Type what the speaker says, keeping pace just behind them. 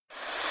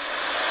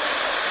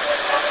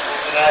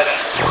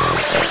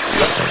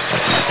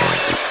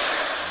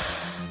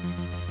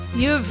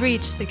You have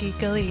reached the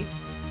Geek Elite.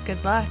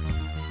 Good luck.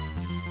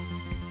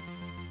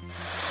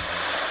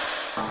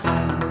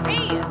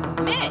 Hey,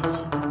 Mitch!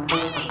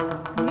 Hey,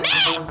 Mitch!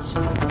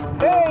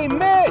 Hey,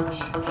 Mitch!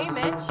 Hey,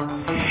 Mitch.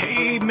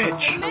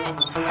 Hey,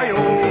 Mitch! Hi-yo!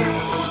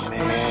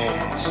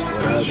 Mitch.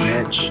 What up,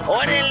 Mitch?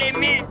 Orderly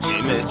Mitch.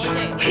 Hey, Mitch.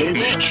 Hey,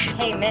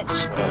 Mitch.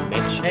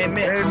 Hey,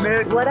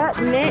 Mitch. What up,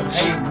 Mitch?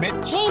 Hey,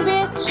 Mitch. Hey,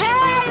 Mitch. What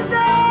up,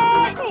 Mitch?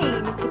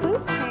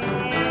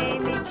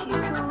 Hey, Mitch. Hey, Mitch.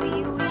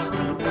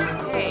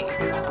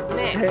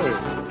 Hey,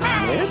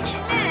 Mitch.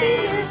 Hey,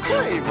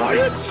 Mitchy Boo. Hey, Mitchy Boo. Hey, Mitch! Hey,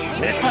 Mitch.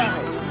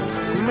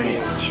 Hey,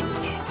 Mitch. Mitch.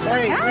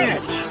 Hey,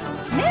 Mitch.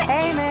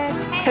 Hey,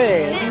 Mitch. Hey,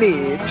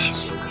 Mitch.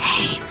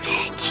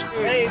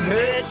 Hey,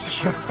 Mitch.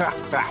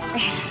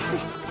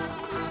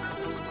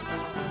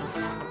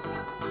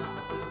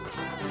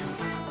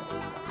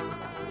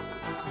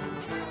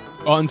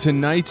 On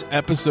tonight's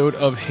episode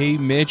of Hey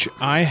Mitch,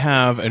 I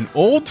have an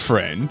old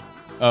friend.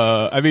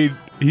 I mean,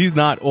 he's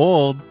not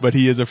old, but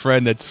he is a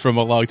friend that's from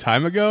a long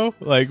time ago.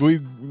 Like, we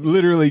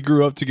literally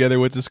grew up together,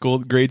 went to school,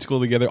 grade school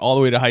together, all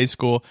the way to high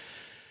school.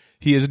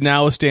 He is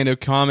now a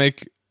stand-up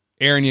comic.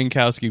 Aaron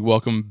Yankowski,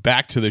 welcome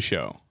back to the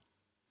show.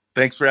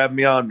 Thanks for having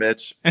me on,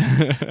 Mitch.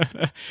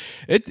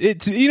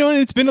 It's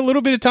it's been a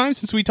little bit of time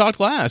since we talked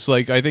last.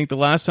 Like, I think the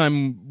last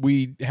time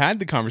we had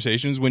the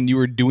conversations when you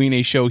were doing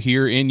a show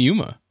here in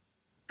Yuma.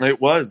 It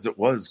was.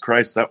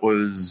 Christ, that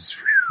was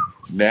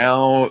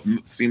now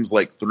seems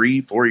like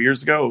 3-4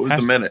 years ago. It was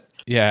a minute.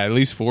 Yeah, at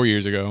least 4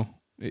 years ago.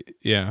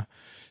 Yeah.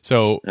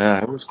 So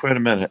yeah, it was quite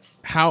a minute.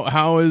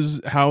 How is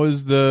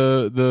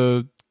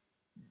the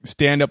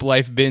stand-up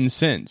life been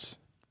since?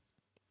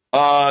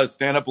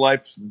 Stand-up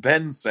life's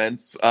been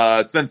since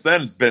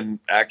then it's been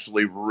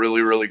actually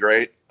really, really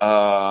great.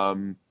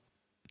 Come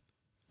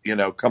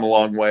a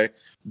long way.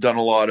 Done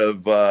a lot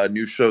of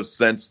new shows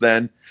since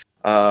then.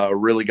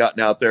 Really gotten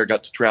out there,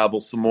 got to travel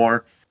some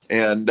more,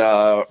 and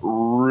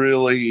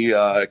really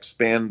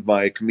expand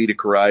my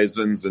comedic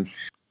horizons and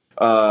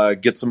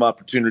get some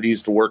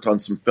opportunities to work on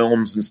some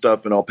films and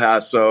stuff in El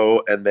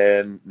Paso, and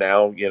then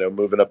now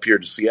moving up here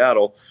to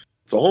Seattle.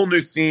 It's a whole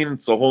new scene.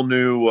 It's a whole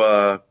new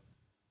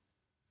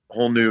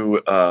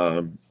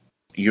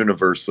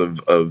universe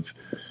of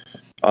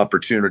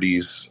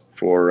opportunities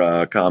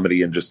for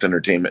comedy and just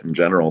entertainment in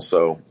general.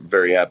 So I'm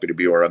very happy to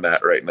be where I'm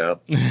at right now.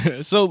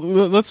 So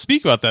let's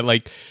speak about that.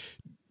 Like,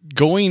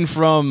 going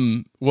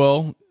from,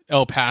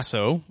 El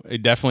Paso,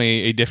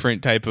 definitely a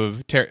different type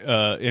of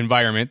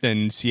environment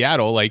than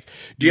Seattle. Like,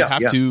 do you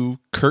have to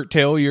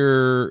curtail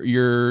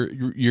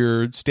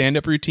your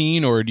stand-up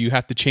routine, or do you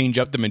have to change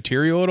up the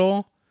material at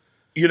all?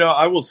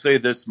 I will say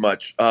this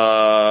much.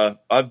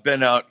 I've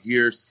been out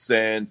here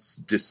since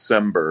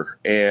December,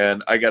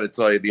 and I got to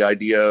tell you, the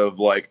idea of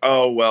like,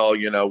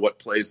 what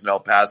plays in El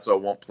Paso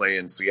won't play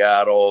in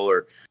Seattle,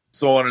 or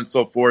so on and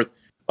so forth.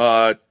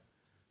 At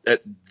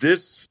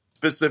this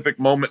specific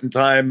moment in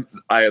time,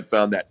 I have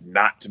found that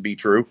not to be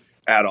true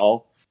at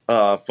all.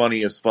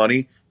 Funny is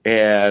funny,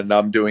 and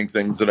I'm doing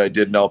things that I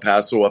did in El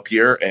Paso up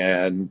here,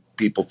 and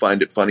people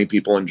find it funny.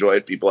 People enjoy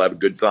it. People have a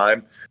good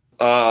time.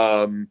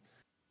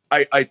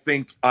 I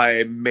think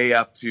I may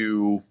have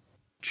to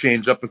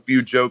change up a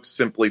few jokes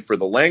simply for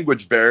the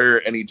language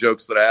barrier. Any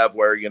jokes that I have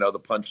where, the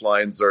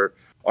punchlines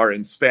are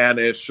in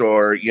Spanish,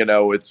 or,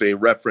 it's a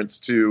reference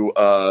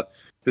to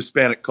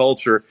Hispanic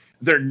culture,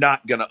 they're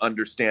not going to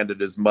understand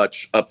it as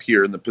much up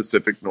here in the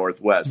Pacific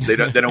Northwest. They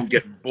don't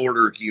get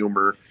border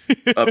humor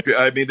up here.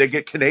 I mean, they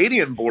get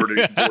Canadian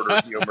border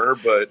humor,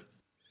 but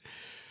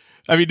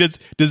I mean,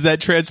 does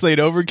that translate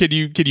over? Can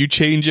you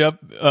change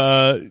up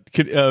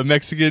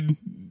Mexican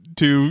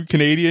to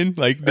Canadian?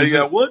 Like,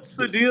 what's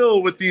the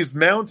deal with these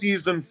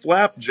Mounties and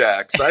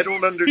flapjacks? I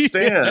don't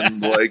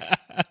understand. Like,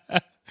 you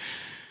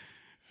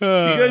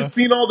guys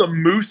seen all the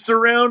moose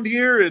around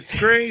here? It's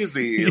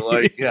crazy.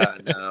 Like,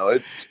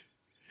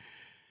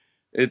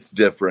 it's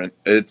different.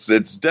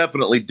 It's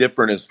definitely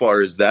different as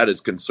far as that is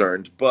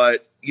concerned.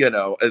 But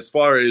as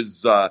far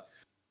as the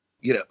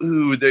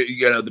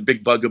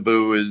big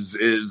bugaboo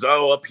is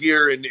up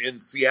here in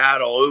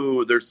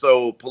Seattle, they're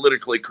so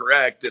politically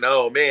correct, and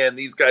oh man,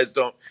 these guys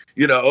don't,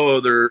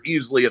 they're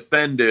easily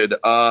offended.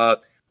 I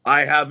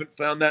haven't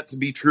found that to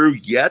be true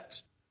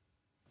yet.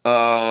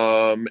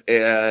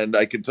 And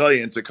I can tell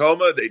you, in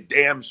Tacoma, they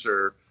damn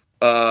sure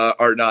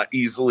are not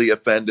easily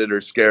offended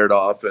or scared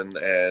off,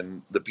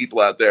 and the people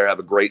out there have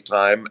a great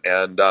time.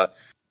 And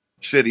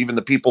even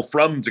the people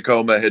from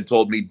Tacoma had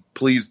told me,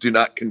 please do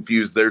not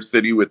confuse their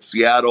city with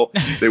Seattle.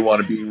 They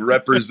want to be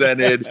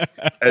represented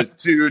as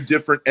two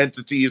different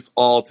entities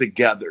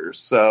altogether.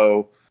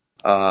 So,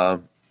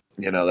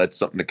 that's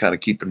something to kind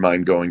of keep in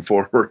mind going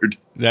forward.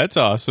 That's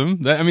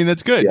awesome.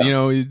 That's good.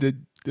 Yeah.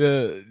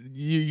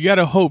 You got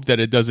to hope that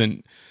it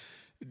doesn't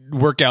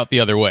work out the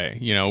other way,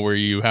 where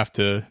you have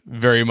to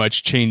very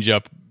much change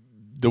up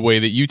the way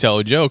that you tell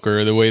a joke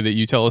or the way that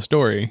you tell a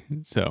story.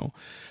 So,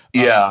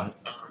 yeah.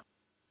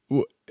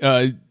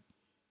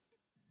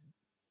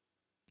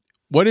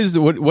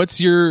 What's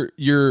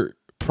your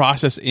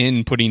process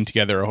in putting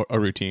together a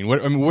routine?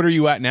 What are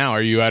you at now?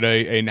 Are you at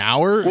an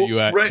hour? Are you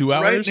at 2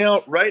 hours?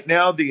 Right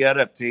now, the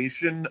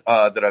adaptation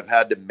that I've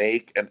had to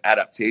make and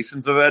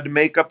adaptations I've had to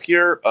make up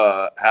here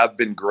have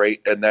been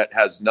great, and that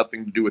has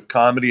nothing to do with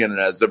comedy, and it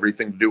has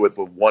everything to do with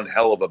one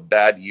hell of a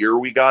bad year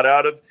we got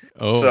out of.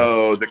 Oh.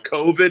 So the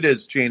COVID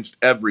has changed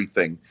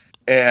everything.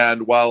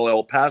 And while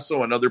El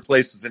Paso and other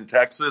places in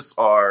Texas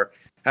are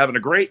having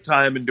a great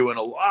time and doing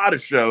a lot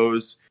of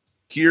shows,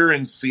 here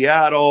in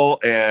Seattle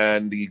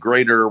and the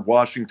greater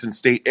Washington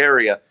state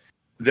area,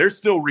 they're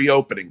still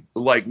reopening.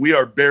 Like, we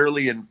are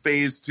barely in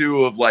phase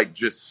 2 of like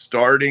just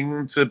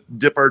starting to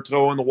dip our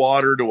toe in the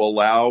water to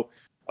allow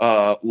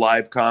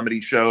live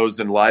comedy shows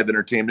and live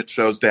entertainment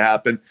shows to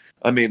happen.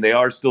 I mean, they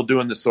are still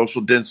doing the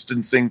social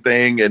distancing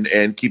thing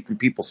and keeping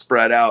people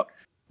spread out.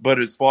 But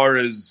as far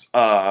as,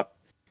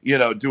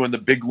 doing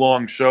the big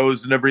long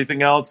shows and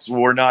everything else,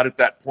 we're not at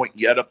that point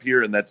yet up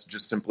here. And that's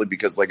just simply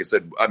because, like I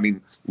said, I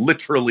mean,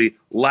 literally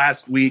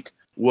last week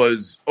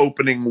was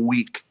opening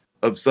week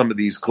of some of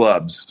these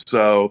clubs.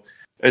 So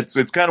it's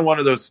kind of one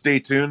of those stay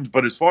tuned.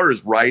 But as far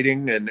as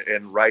writing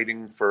and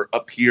writing for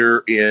up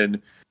here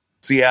in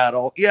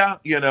Seattle,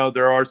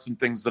 there are some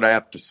things that I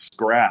have to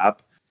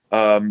scrap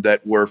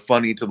that were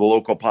funny to the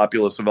local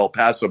populace of El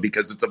Paso,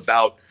 because it's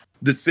about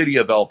the city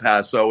of El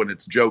Paso, and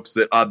it's jokes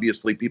that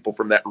obviously people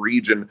from that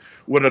region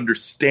would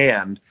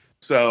understand.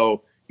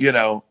 So,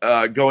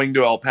 going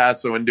to El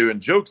Paso and doing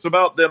jokes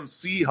about them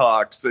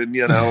Seahawks and,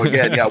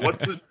 again,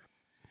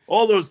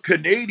 all those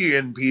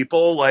Canadian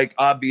people, like,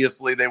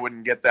 obviously they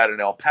wouldn't get that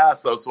in El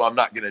Paso, so I'm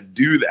not going to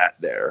do that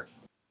there.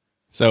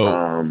 So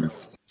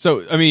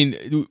I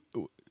mean,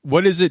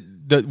 what has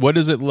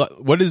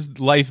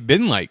life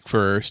been like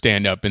for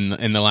stand up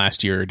in the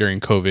last year during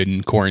COVID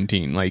and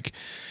quarantine? Like,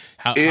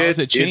 how has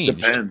it changed? It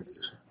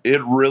depends.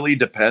 It really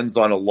depends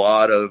on a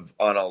lot of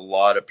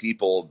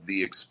people.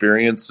 The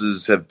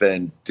experiences have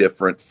been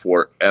different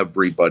for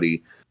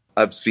everybody.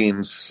 I've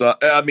seen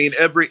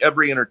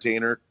every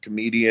entertainer,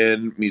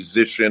 comedian,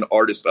 musician,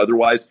 artist,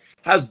 otherwise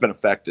has been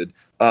affected,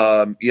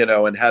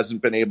 and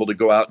hasn't been able to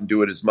go out and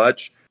do it as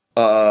much.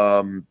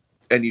 And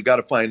you got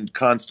to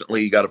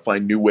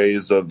find new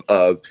ways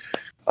of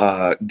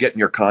getting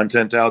your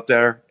content out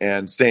there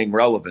and staying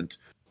relevant.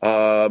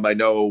 I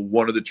know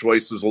one of the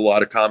choices, a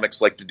lot of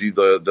comics like to do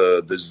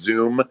the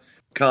Zoom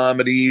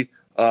comedy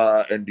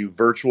and do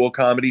virtual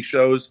comedy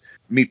shows.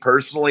 Me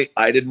personally,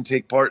 I didn't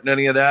take part in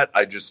any of that.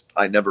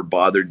 I never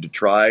bothered to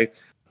try.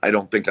 I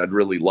don't think I'd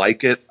really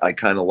like it. I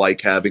kind of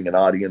like having an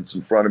audience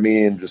in front of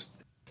me and just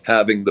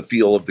having the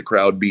feel of the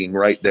crowd being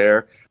right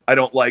there. I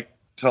don't like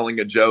telling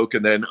a joke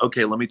and then,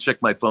 okay, let me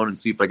check my phone and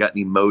see if I got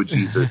any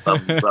emojis or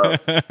thumbs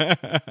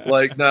up.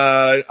 Like,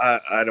 nah,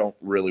 I don't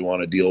really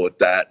want to deal with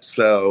that.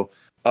 So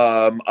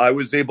I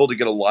was able to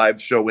get a live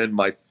show in.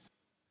 My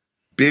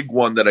big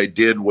one that I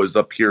did was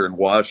up here in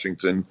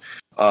Washington,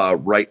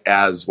 right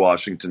as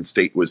Washington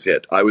State was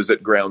hit. I was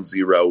at ground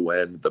zero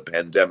when the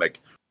pandemic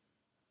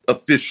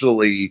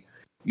officially,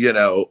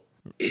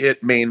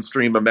 hit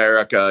mainstream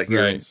America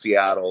here in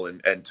Seattle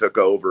and took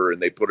over,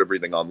 and they put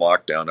everything on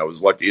lockdown. I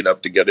was lucky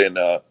enough to get in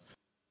a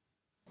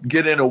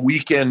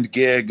weekend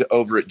gig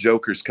over at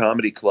Joker's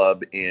Comedy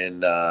Club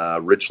in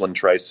Richland,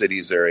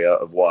 Tri-Cities area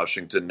of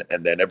Washington,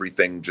 and then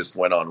everything just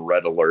went on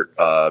red alert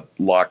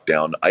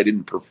lockdown. I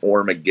didn't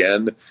perform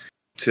again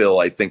till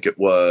I think it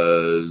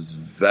was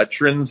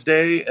Veterans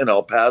Day in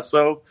El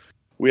Paso.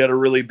 We had a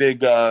really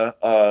big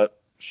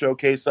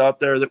showcase out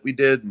there that we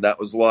did, and that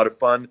was a lot of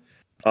fun.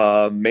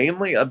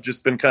 Mainly, I've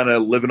just been kind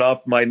of living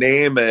off my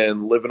name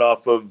and living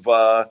off of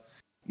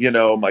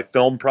my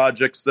film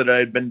projects that I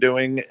had been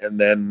doing. And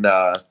then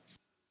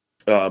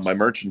my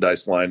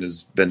merchandise line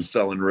has been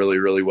selling really,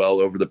 really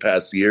well over the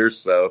past year.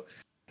 So,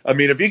 I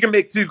mean, if you can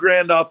make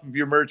 $2,000 off of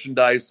your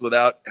mercandise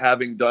without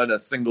having done a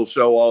single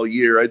show all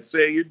year, I'd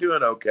say you're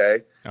doing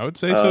okay. I would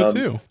say so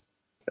too.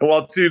 And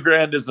while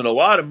 $2,000 isn't a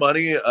lot of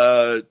money,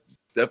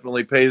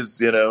 definitely pays,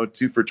 2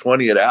 for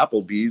 $20 at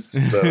Applebee's.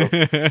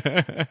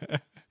 So.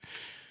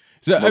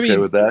 So, I'm okay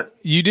with that.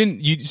 You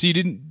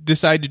didn't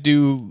decide to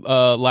do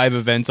live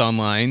events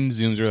online,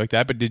 Zooms or like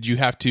that, but did you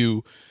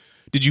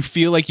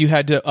feel like you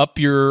had to up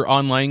your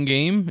online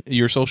game,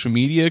 your social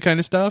media kind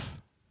of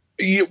stuff?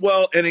 Yeah,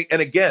 well, and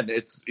again,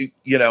 it's, hey,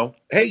 you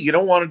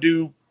don't want to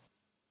do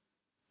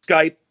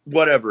Skype,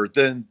 whatever,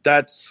 then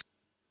that's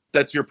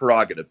your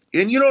prerogative.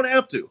 And you don't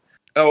have to.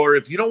 Or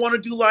if you don't want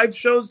to do live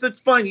shows, that's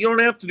fine. You don't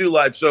have to do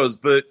live shows.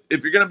 But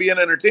if you're going to be an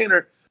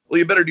entertainer, well,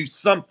 you better do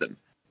something.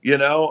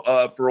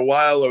 For a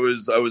while I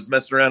was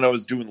messing around. I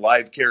was doing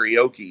live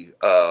karaoke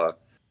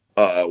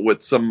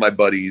with some of my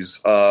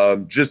buddies,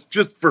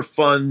 just for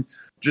fun,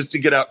 just to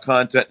get out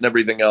content and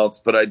everything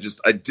else. But I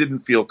didn't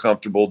feel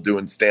comfortable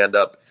doing stand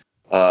up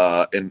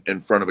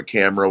in front of a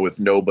camera with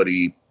no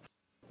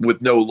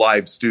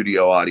live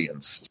studio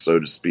audience, so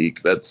to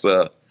speak. That's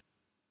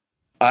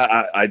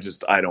I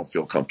don't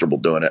feel comfortable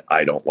doing it.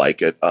 I don't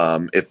like it.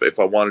 If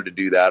I wanted to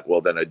do that,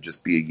 well, then I'd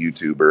just be a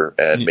YouTuber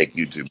and make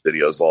YouTube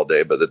videos all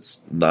day, but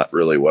that's not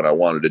really what I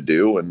wanted to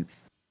do. And,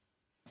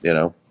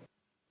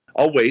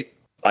 I'll wait.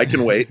 I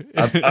can wait.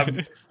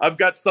 I've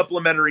got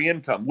supplementary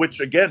income, which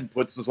again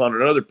puts us on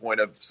another point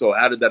of, so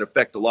how did that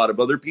affect a lot of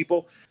other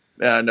people?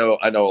 And I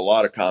know a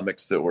lot of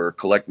comics that were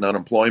collecting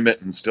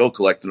unemployment and still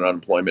collecting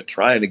unemployment,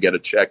 trying to get a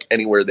check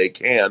anywhere they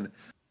can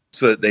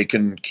so that they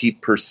can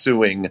keep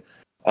pursuing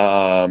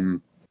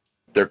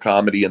their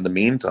comedy in the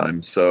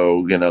meantime.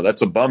 So,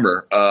 that's a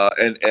bummer.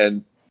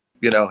 And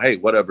hey,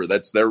 whatever,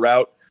 that's their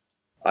route.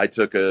 I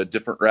took a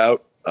different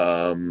route.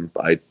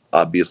 I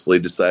obviously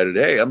decided,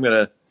 hey, I'm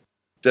going to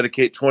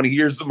dedicate 20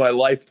 years of my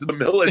life to the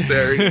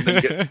military and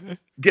then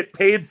get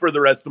paid for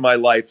the rest of my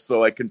life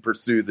so I can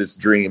pursue this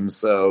dream.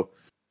 So,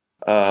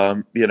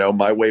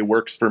 my way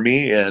works for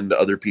me and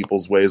other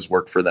people's ways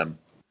work for them.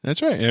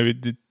 That's right. I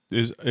mean,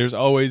 there's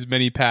always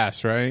many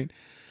paths, right?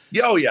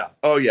 Oh yeah.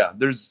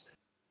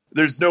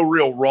 There's no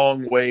real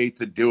wrong way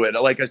to do it.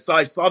 Like I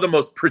saw the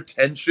most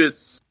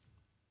pretentious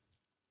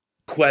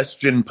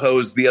question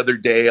posed the other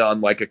day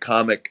on like a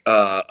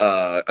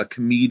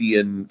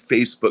comedian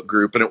Facebook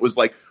group, and it was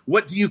like,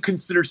 what do you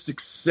consider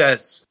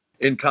success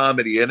in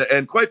comedy?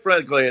 And quite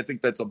frankly, I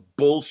think that's a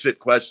bullshit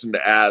question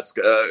to ask.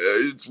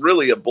 It's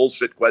really a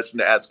bullshit question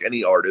to ask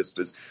any artist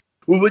is,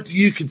 well, what do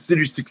you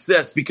consider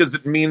success? Because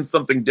it means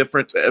something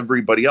different to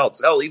everybody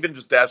else. Hell, even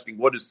just asking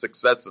what is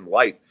success in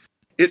life,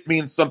 it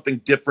means something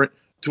different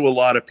to a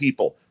lot of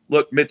people.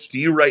 Look, Mitch, to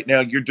you right now,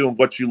 you're doing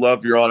what you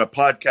love. You're on a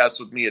podcast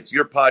with me. It's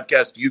your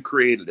podcast. You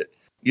created it.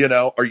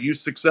 Are you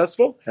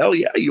successful? Hell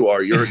yeah, you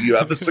are. You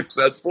have a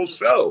successful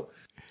show.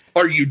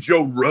 Are you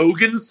Joe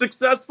Rogan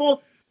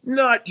successful?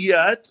 Not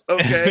yet.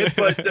 Okay.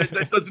 But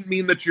that doesn't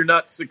mean that you're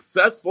not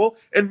successful.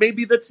 And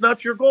maybe that's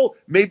not your goal.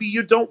 Maybe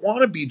you don't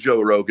want to be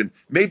Joe Rogan.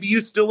 Maybe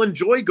you still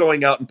enjoy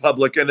going out in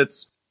public and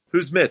it's,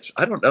 who's Mitch?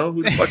 I don't know.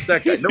 Who the fuck's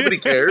that guy? Nobody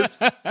cares.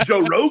 Joe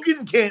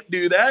Rogan can't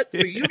do that. So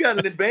you got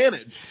an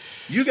advantage.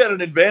 You got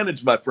an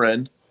advantage, my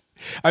friend.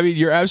 I mean,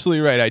 you're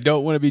absolutely right. I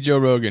don't want to be Joe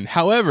Rogan.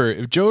 However,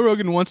 if Joe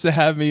Rogan wants to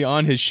have me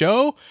on his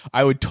show,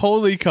 I would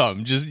totally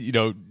come. Just,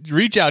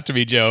 reach out to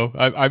me, Joe.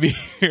 I'm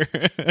here.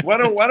 Why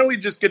don't we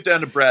just get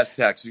down to brass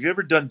tacks? Have you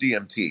ever done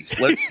DMT?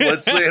 Let's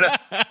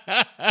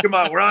come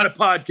on, we're on a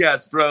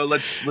podcast, bro.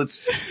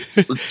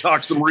 Let's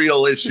talk some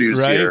real issues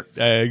right? here.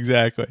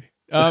 Exactly.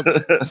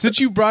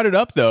 Since you brought it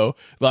up, though,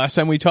 last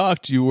time we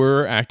talked, you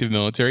were active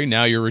military.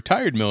 Now you're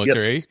retired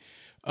military.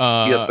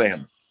 Yes, I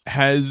am.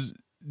 Has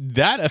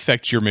that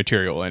affect your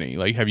material any?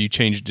 Like, have you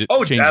changed it?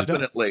 Oh, changed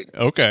definitely. It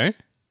up? Okay.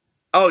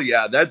 Oh,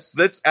 yeah.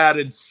 That's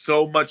added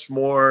so much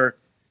more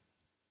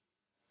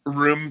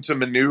room to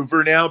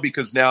maneuver now,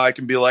 because now I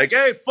can be like,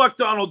 hey, fuck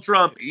Donald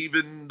Trump,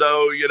 even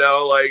though,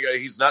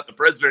 he's not the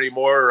president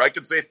anymore. Or I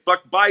can say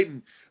fuck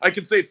Biden. I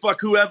can say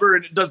fuck whoever,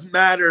 and it doesn't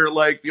matter.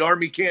 Like, the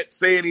army can't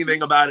say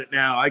anything about it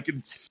now. I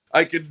could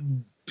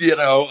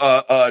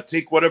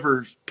take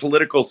whatever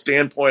political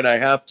standpoint I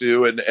have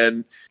to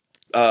and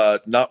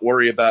not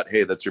worry about,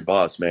 hey, that's your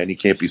boss, man. You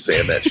can't be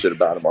saying that shit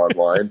about him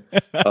online.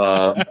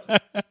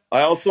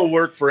 I also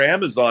work for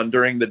Amazon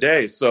during the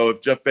day. So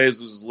if Jeff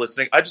Bezos is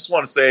listening, I just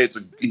want to say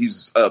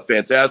he's a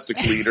fantastic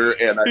leader.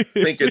 And I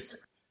think it's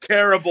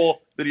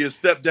terrible that he has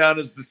stepped down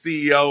as the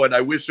CEO. And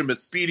I wish him a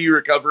speedy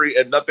recovery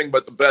and nothing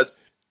but the best.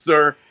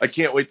 Sir, I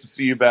can't wait to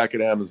see you back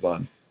at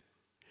Amazon.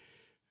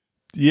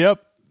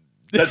 Yep.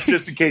 That's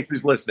just in case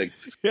he's listening.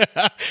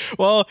 Yeah.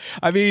 Well,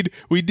 I mean,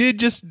 we did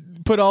just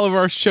put all of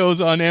our shows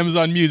on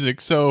Amazon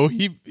Music, so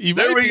he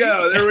There we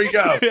go.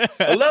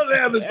 I love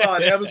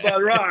Amazon.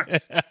 Amazon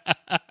rocks.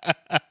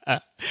 I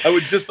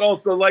would just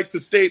also like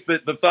to state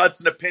that the thoughts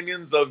and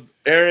opinions of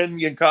Aaron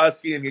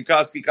Yankowski and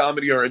Yankowski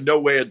Comedy are in no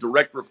way a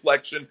direct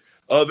reflection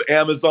of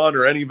Amazon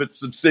or any of its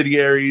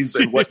subsidiaries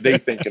and what they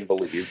think and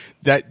believe.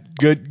 That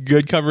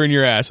good covering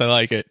your ass. I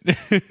like it.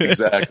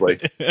 Exactly.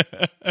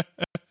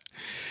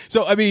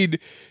 So, I mean,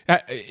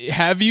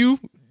 have you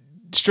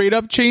straight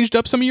up changed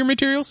up some of your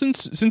material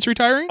since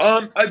retiring?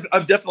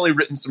 I've definitely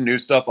written some new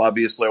stuff.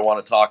 Obviously, I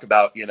want to talk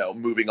about,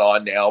 moving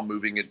on now,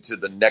 moving into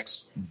the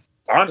next,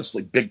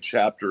 honestly, big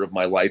chapter of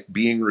my life,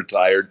 being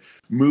retired,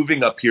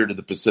 moving up here to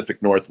the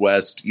Pacific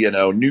Northwest,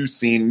 new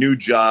scene, new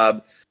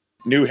job,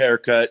 new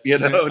haircut,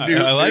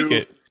 I like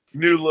it.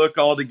 New look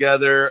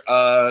altogether.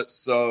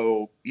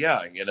 So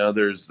yeah,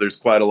 there's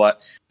quite a lot,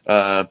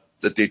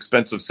 at the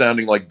expense of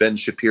sounding like Ben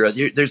Shapiro.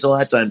 There's a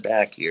lot to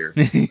unpack here.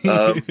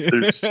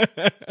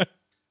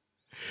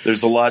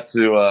 There's a lot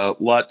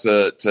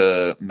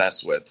to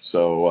mess with.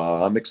 So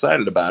I'm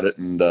excited about it,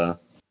 and going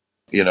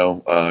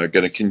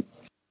to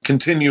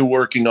continue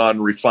working on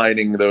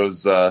refining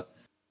those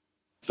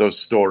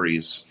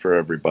stories for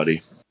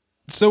everybody.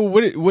 So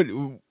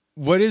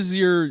what is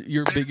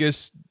your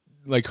biggest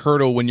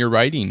hurdle when you're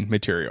writing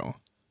material?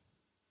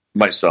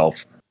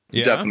 Myself.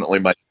 Yeah? Definitely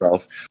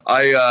myself.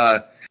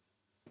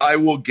 I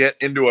will get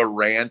into a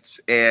rant,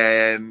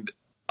 and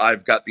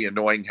I've got the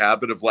annoying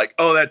habit of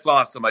oh, that's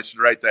awesome, I should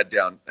write that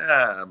down.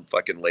 I'm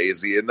fucking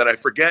lazy. And then I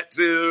forget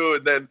to,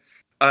 and then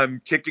I'm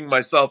kicking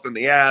myself in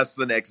the ass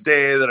the next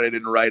day that I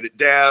didn't write it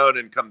down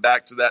and come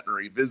back to that and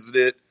revisit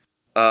it.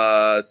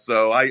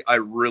 So I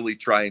really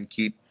try and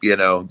keep,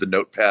 the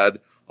notepad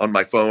on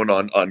my phone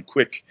on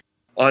quick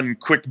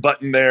quick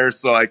button there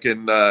so I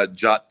can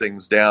jot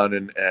things down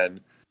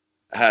and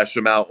hash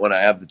them out when I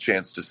have the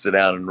chance to sit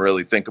down and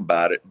really think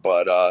about it.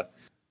 But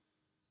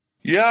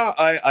yeah,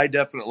 I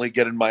definitely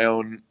get in my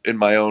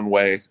own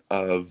way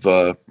of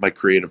my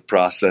creative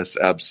process.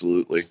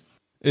 Absolutely.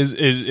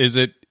 Is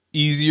it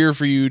easier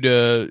for you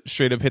to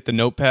straight up hit the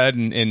notepad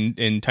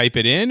and type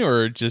it in,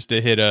 or just to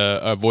hit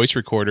a voice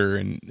recorder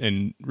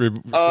and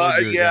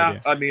yeah,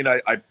 I mean,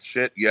 I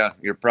shit, yeah,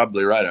 you're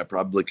probably right. I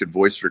probably could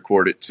voice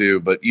record it too,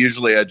 but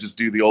usually I just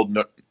do the old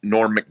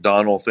Norm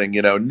Macdonald thing,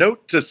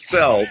 note to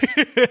self,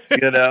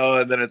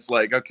 and then it's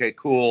like, okay,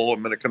 cool.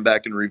 I'm going to come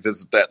back and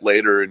revisit that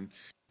later and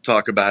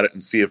talk about it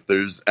and see if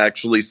there's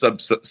actually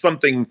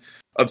something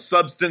of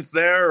substance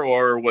there,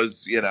 or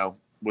was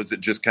it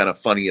just kind of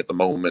funny at the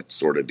moment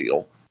sort of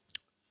deal.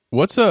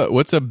 What's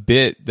a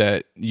bit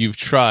that you've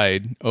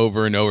tried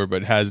over and over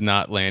but has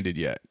not landed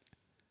yet?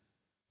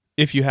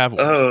 If you have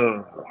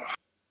one.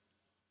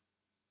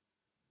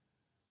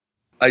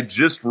 I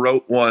just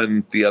wrote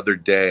one the other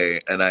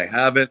day, and I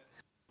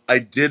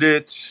did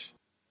it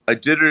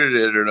at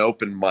an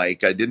open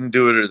mic. I didn't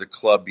do it at a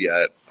club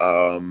yet.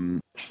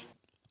 And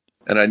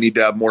I need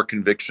to have more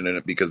conviction in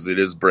it because it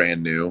is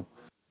brand new.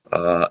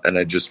 And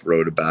I just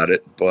wrote about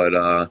it,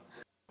 but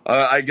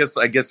I guess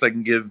I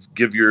can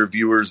give your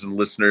viewers and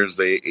listeners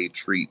a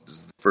treat. This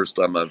is the first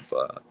time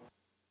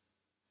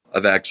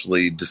I've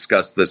actually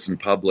discussed this in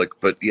public.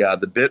 But yeah,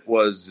 the bit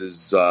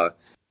is I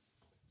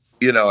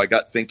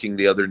got thinking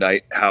the other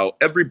night how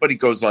everybody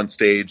goes on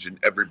stage and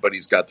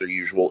everybody's got their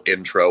usual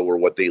intro or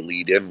what they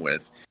lead in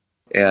with,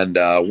 and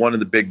one of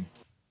the big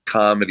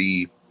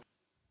comedy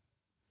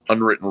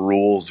unwritten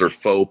rules or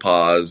faux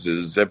pas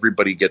is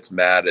everybody gets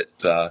mad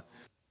at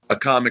a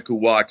comic who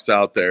walks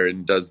out there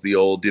and does the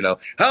old,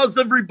 how's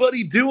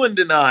everybody doing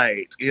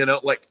tonight?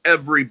 Like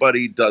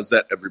everybody does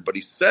that.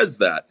 Everybody says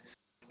that.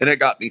 And it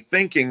got me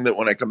thinking that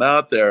when I come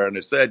out there and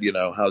I said,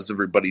 how's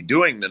everybody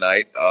doing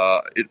tonight?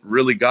 It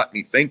really got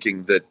me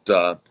thinking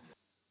that,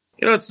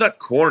 it's not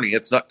corny.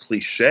 It's not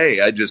cliche.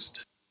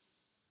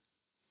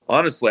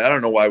 Honestly, I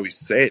don't know why we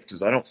say it,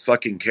 because I don't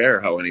fucking care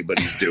how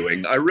anybody's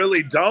doing. I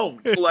really don't.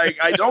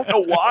 I don't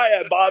know why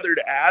I bothered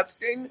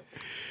asking.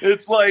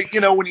 It's like,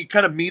 when you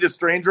kind of meet a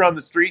stranger on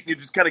the street and you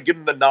just kind of give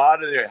them the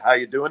nod and how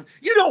you doing?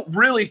 You don't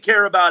really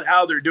care about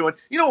how they're doing.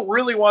 You don't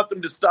really want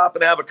them to stop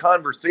and have a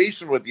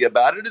conversation with you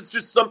about it. It's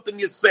just something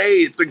you say.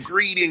 It's a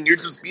greeting. You're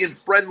just being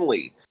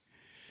friendly.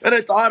 And I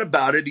thought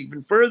about it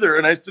even further,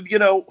 and I said,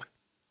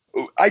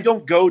 I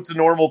don't go to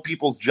normal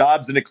people's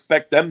jobs and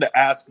expect them to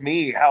ask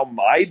me how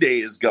my day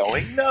is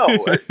going. No.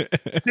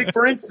 Take,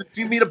 for instance,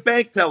 you meet a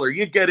bank teller.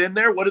 You get in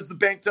there. What does the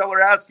bank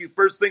teller ask you?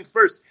 First things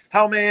first.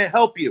 How may I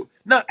help you?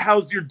 Not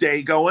how's your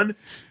day going?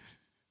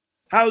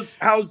 How's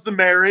the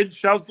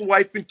marriage? How's the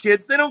wife and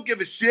kids? They don't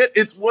give a shit.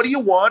 It's what do you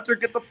want or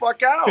get the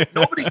fuck out.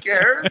 Nobody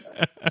cares.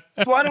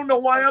 So I don't know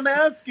why I'm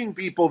asking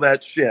people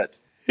that shit.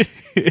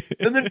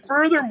 And then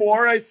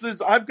furthermore, I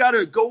says, I've got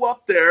to go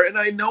up there, and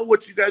I know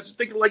what you guys are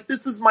thinking. Like,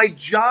 this is my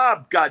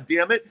job, God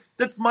damn it.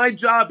 That's my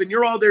job, and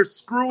you're all there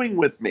screwing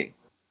with me.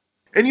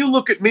 And you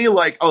look at me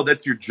like, oh,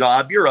 that's your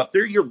job. You're up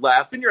there, you're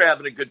laughing, you're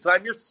having a good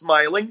time, you're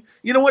smiling.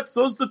 You know what?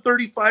 So's the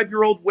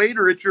 35-year-old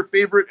waiter at your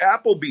favorite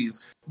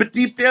Applebee's. But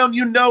deep down,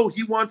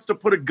 he wants to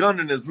put a gun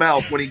in his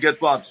mouth when he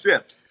gets off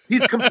shift.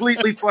 He's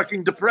completely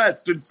fucking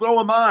depressed, and so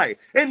am I.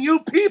 And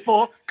you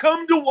people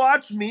come to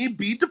watch me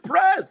be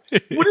depressed.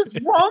 What is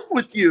wrong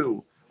with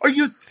you? Are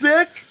you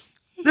sick?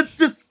 That's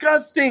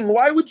disgusting.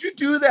 Why would you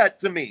do that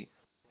to me?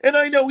 And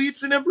I know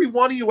each and every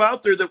one of you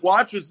out there that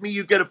watches me,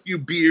 you get a few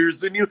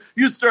beers, and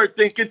you start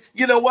thinking,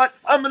 you know what?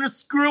 I'm going to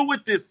screw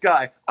with this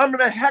guy. I'm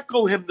going to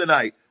heckle him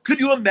tonight. Could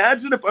you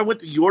imagine if I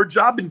went to your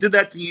job and did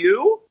that to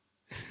you?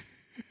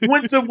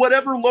 Went to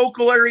whatever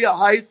local area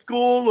high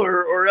school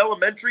or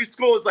elementary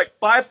school. It's like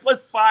 5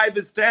 + 5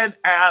 is 10,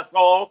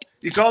 asshole.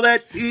 You call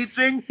that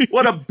teaching?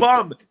 What a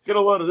bum. Get a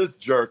load of this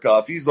jerk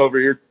off. He's over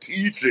here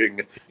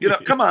teaching.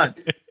 Come on.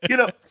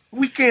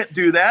 We can't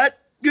do that.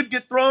 You'd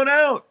get thrown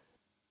out.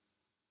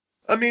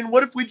 I mean,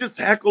 what if we just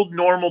heckled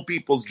normal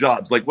people's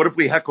jobs? Like, what if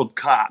we heckled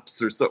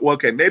cops or so? Well,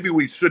 okay, maybe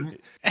we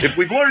shouldn't. If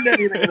we've learned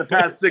anything in the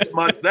past 6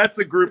 months, that's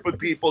a group of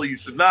people you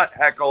should not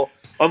heckle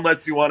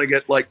unless you want to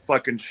get,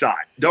 fucking shot.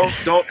 Don't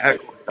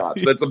heckle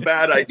cops. That's a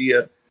bad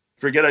idea.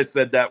 Forget I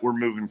said that. We're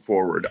moving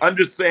forward. I'm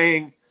just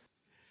saying,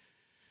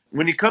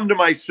 when you come to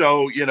my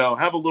show,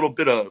 have a little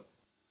bit of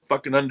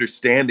fucking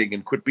understanding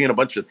and quit being a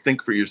bunch of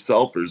think for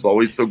yourselfers,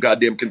 always so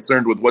goddamn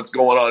concerned with what's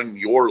going on in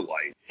your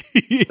life.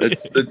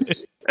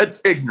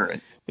 That's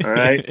ignorant. All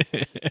right.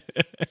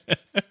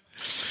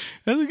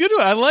 That's a good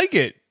one. I like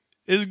it.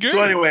 It's good.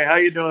 So anyway, how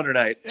you doing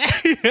tonight?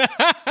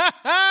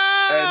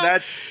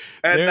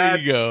 There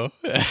you go.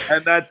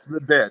 And that's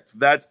the bit.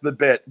 That's the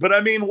bit. But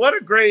I mean,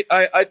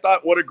 I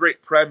thought what a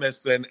great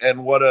premise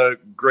and what a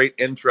great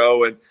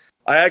intro. And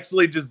I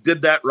actually just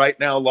did that right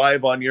now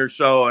live on your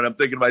show. And I'm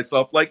thinking to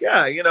myself,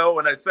 yeah,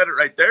 when I said it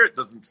right there, it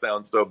doesn't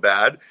sound so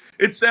bad.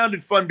 It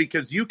sounded fun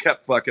because you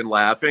kept fucking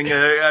laughing.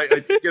 I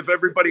think if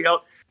everybody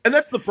else, And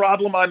that's the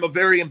problem. I'm a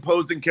very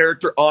imposing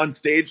character on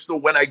stage. So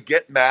when I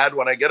get mad,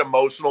 when I get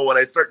emotional, when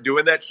I start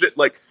doing that shit,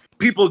 like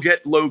people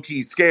get low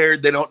key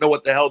scared. They don't know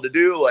what the hell to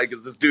do. Like,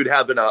 is this dude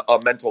having a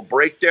mental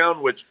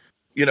breakdown? Which,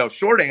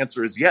 short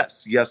answer is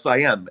yes. Yes,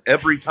 I am.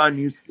 Every time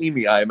you see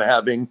me, I am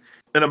having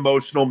an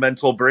emotional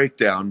mental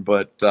breakdown.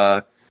 But,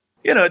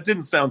 it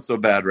didn't sound so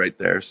bad right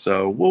there.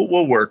 So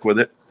we'll work with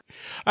it.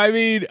 I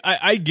mean,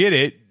 I get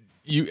it.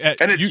 And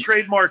it's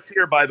trademarked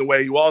here, by the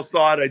way. You all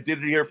saw it. I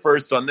did it here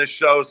first on this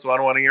show, so I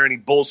don't want to hear any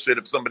bullshit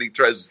if somebody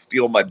tries to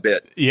steal my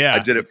bit. Yeah, I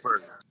did it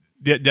first.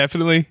 Yeah,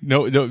 definitely.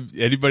 No.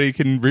 Anybody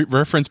can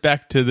reference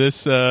back to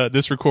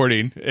this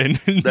recording, and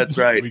that's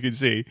right. We can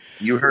see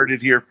you heard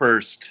it here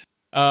first.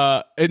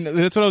 And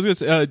that's what I was going to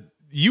say.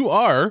 You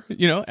are,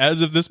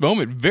 as of this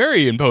moment,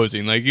 very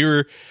imposing. Like,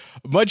 you're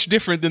much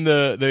different than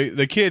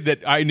the kid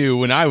that I knew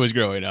when I was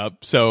growing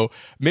up. So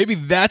maybe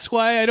that's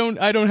why I don't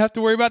have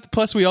to worry about it.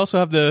 Plus, we also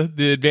have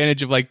the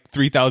advantage of like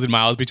 3,000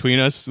 miles between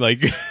us.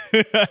 Like,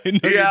 I know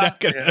you're not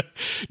gonna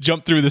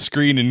jump through the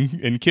screen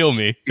and kill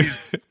me.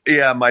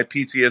 My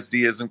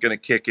PTSD isn't going to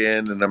kick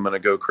in, and I'm going to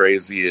go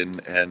crazy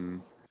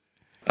and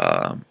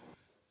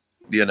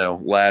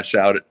lash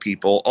out at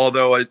people.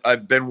 Although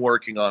I've been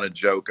working on a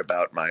joke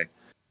about my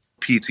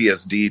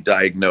PTSD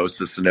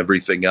diagnosis and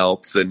everything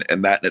else, and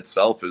that in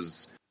itself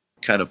is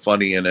kind of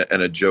funny and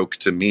a joke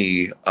to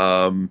me.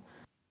 And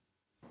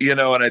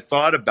I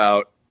thought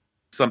about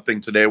something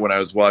today when I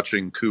was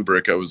watching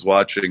Kubrick. I was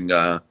watching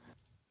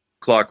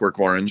Clockwork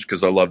Orange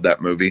because I love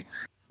that movie,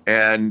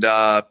 and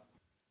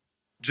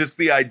just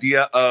the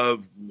idea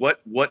of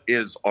what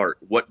is art?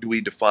 What do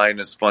we define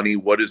as funny?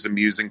 What is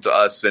amusing to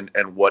us, and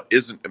what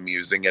isn't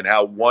amusing, and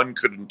how one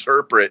could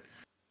interpret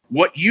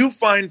what you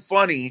find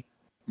funny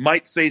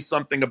might say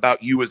something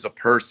about you as a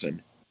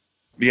person.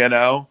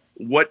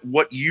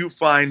 What you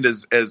find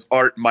as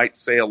art might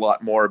say a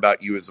lot more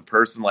about you as a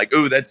person. Like,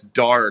 ooh, that's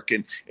dark,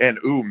 and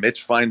ooh,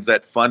 Mitch finds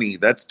that funny.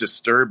 That's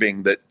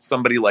disturbing that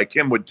somebody like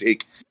him would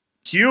take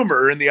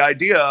humor in the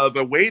idea of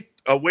a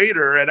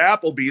waiter at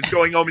Applebee's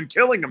going home and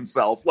killing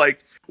himself. Like,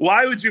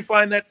 why would you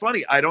find that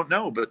funny? I don't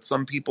know, but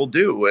some people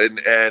do,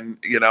 and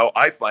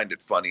I find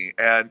it funny.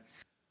 And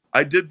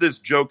I did this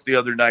joke the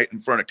other night in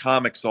front of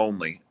Comics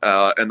Only.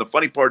 And the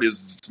funny part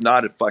is it's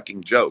not a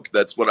fucking joke.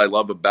 That's what I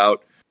love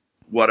about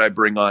what I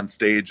bring on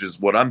stage, is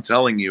what I'm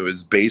telling you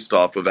is based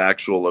off of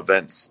actual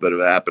events that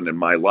have happened in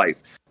my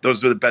life.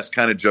 Those are the best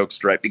kind of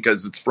jokes, right?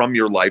 Because it's from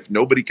your life.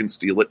 Nobody can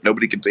steal it.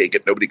 Nobody can take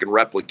it. Nobody can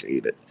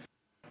replicate it.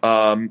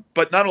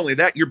 But not only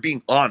that, you're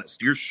being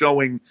honest. You're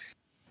showing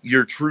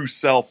your true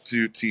self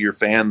to your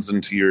fans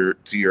and to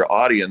your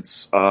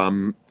audience.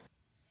 So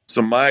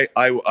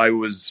I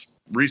was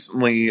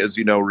recently, as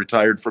you know,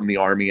 retired from the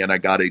Army, and I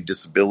got a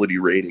disability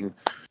rating.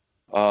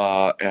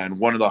 And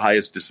one of the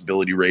highest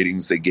disability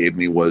ratings they gave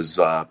me was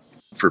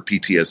for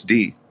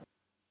PTSD.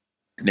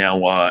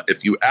 Now,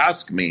 if you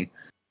ask me,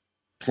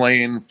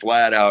 plain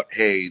flat out,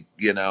 hey,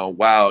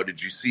 wow,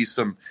 did you see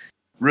some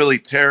really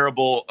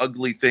terrible,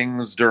 ugly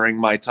things during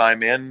my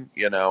time in?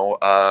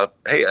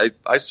 Hey,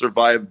 I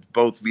survived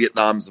both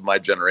Vietnams of my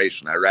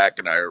generation, Iraq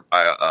and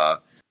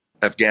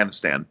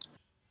Afghanistan.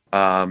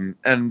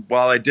 And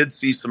while I did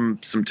see some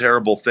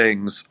terrible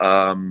things,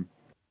 that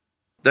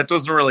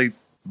doesn't really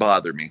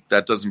bother me.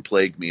 That doesn't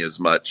plague me as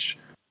much.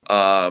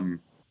 But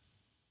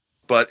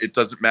it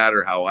doesn't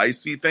matter how I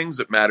see things.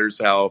 It matters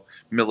how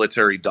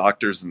military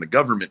doctors and the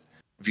government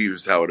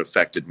views how it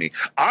affected me.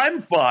 I'm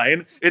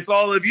fine. It's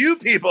all of you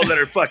people that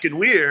are fucking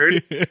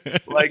weird.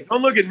 Like,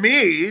 don't look at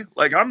me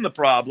like I'm the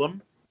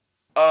problem.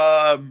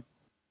 And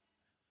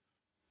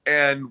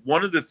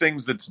one of the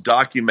things that's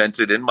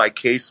documented in my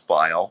case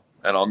file,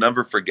 and I'll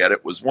never forget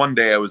it, was one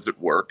day I was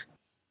at work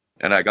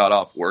and I got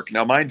off work.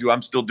 Now, mind you,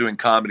 I'm still doing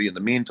comedy in the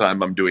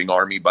meantime. I'm doing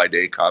Army by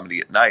day, comedy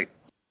at night.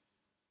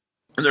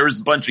 And there was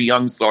a bunch of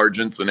young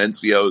sergeants and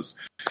NCOs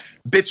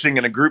bitching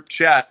in a group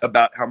chat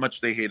about how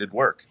much they hated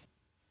work.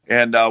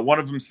 And one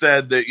of them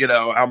said that,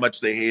 how much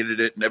they hated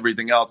it and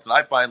everything else. And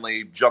I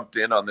finally jumped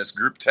in on this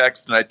group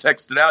text and I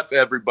texted out to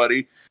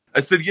everybody.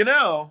 I said, you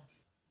know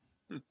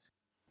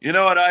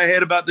what I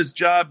hate about this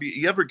job?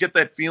 You ever get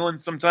that feeling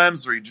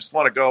sometimes where you just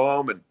want to go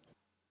home and,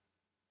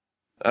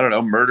 I don't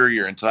know, murder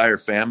your entire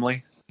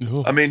family?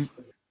 Ooh. I mean,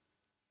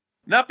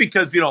 not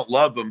because you don't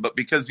love them, but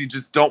because you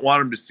just don't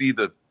want them to see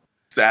the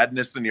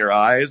sadness in your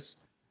eyes.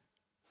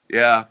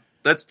 Yeah,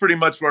 that's pretty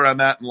much where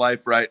I'm at in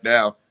life right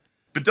now.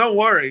 But don't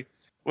worry.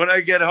 When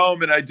I get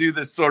home and I do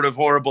this sort of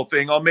horrible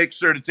thing, I'll make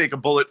sure to take a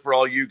bullet for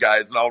all you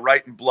guys, and I'll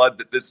write in blood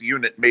that this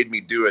unit made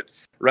me do it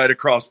right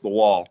across the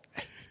wall.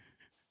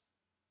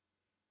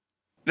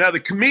 Now, the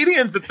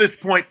comedians at this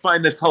point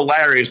find this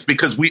hilarious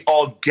because we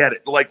all get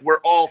it. Like,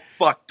 we're all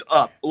fucked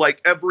up.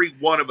 Like, every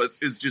one of us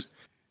is just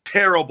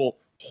terrible,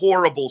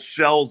 horrible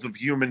shells of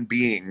human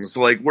beings.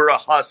 Like, we're a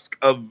husk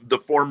of the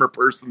former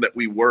person that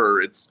we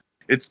were.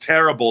 It's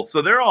terrible.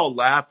 So they're all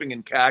laughing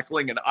and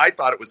cackling, and I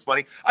thought it was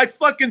funny. I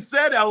fucking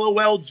said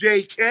LOL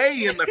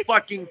JK in the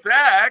fucking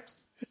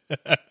text.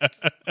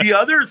 The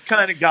others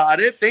kind of got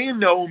it. They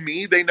know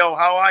me. They know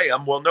how I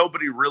am. Well,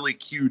 nobody really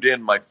cued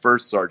in my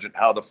first sergeant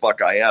how the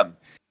fuck I am.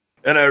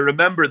 And I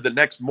remember the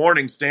next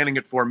morning standing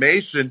at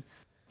formation,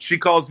 she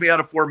calls me out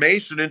of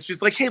formation and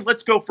she's like, hey,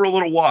 let's go for a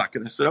little walk.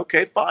 And I said,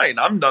 okay, fine.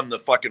 I'm none the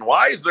fucking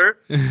wiser.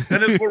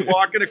 And as we're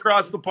walking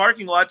across the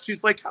parking lot,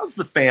 she's like, how's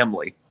the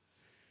family?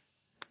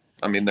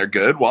 I mean, they're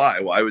good. Why?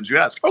 Why would you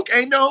ask?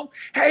 Okay, no.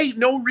 Hey,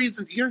 no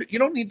reason. You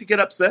don't need to get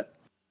upset.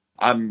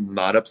 I'm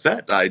not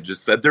upset. I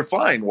just said they're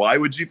fine. Why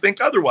would you think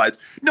otherwise?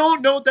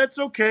 No, that's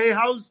okay.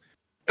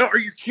 Are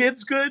your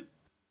kids good?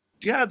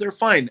 Yeah, they're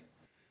fine.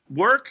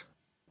 Work?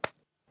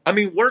 I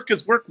mean, work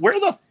is work. Where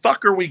the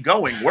fuck are we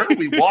going? Where are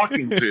we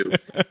walking to?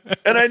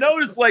 And I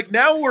noticed, like,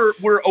 now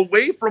we're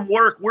away from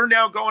work. We're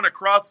now going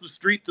across the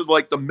street to,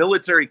 like, the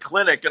military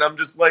clinic. And I'm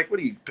just like,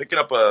 what are you, picking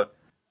up a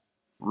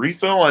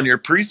refill on your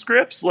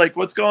prescripts? Like,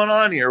 what's going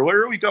on here?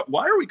 Where are we go?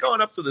 Why are we going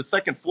up to the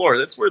second floor?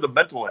 That's where the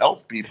mental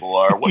health people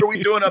are. What are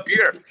we doing up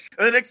here?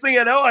 And the next thing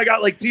you know, I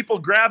got, like, people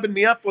grabbing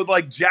me up with,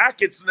 like,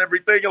 jackets and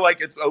everything. And like,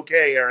 it's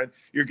okay, Aaron.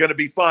 You're going to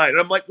be fine. And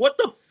I'm like, what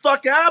the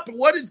fuck happened?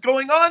 What is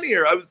going on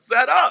here? I was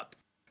set up.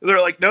 They're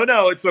like,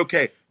 no, it's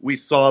okay. We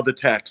saw the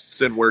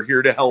texts and we're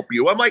here to help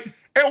you. I'm like,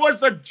 it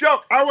was a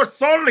joke. I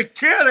was only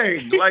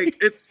kidding.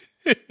 Like,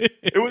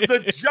 it was a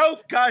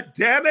joke. God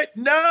damn it.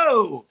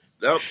 No,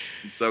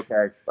 it's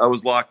okay. I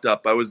was locked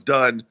up. I was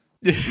done.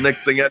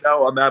 Next thing I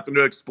know, I'm having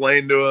to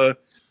explain to a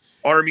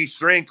army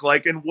shrink,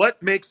 like, and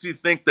what makes you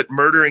think that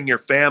murdering your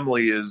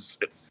family is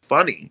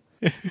funny?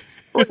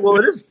 Like, well,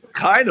 it is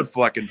kind of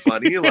fucking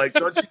funny. Like,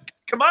 don't you,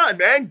 come on,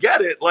 man,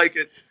 get it. Like,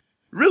 it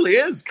really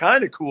is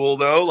kind of cool,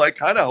 though, like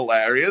kind of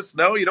hilarious.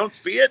 No, you don't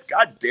see it?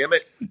 God damn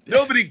it.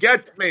 Nobody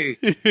gets me.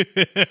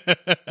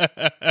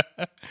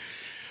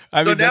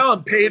 So now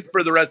I'm paid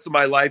for the rest of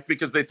my life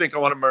because they think I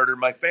want to murder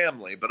my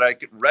family. But I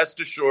can rest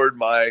assured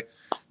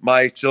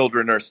my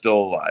children are still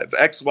alive.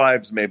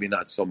 Ex-wives, maybe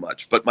not so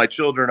much, but my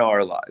children are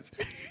alive.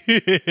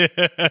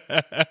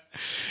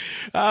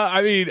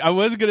 I mean, I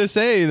was going to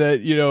say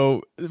that, you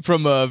know,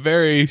 from a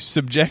very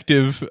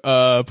subjective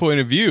point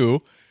of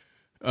view,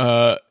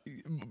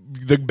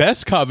 the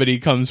best comedy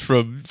comes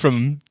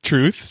from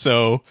truth,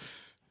 so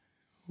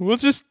we'll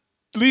just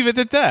leave it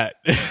at that.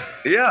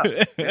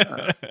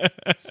 Yeah.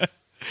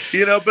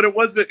 You know, but it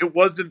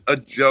wasn't a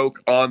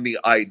joke on the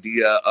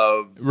idea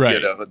of right.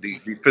 You know, the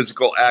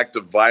physical act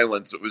of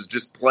violence. It was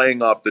just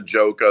playing off the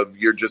joke of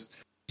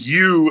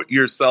you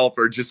yourself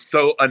are just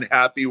so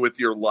unhappy with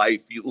your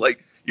life. You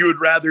would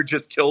rather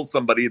just kill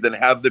somebody than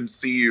have them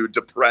see you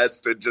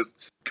depressed and just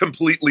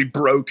completely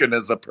broken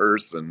as a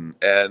person.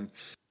 And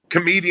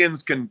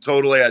comedians can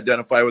totally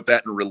identify with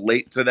that and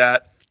relate to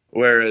that.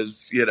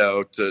 Whereas, you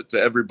know, to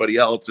everybody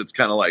else, it's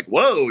kind of like,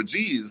 whoa,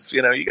 geez,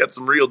 you know, you got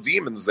some real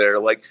demons there.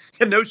 Like,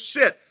 yeah, no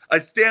shit. I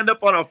stand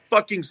up on a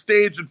fucking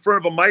stage in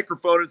front of a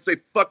microphone and say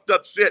fucked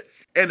up shit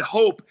and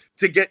hope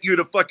to get you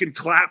to fucking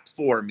clap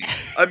for me.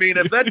 I mean,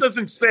 if that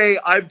doesn't say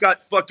I've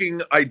got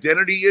fucking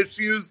identity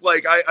issues,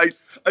 like I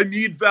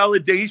need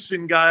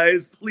validation,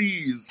 guys,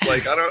 please.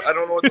 Like, I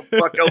don't know what the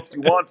fuck else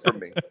you want from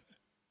me.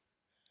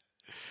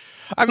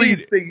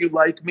 Please say you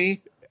like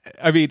me.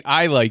 I mean,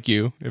 I like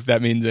you, if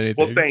that means anything.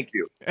 Well, thank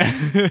you.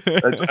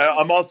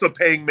 I'm also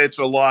paying Mitch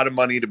a lot of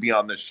money to be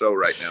on this show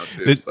right now,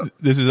 too.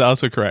 This is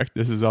also correct.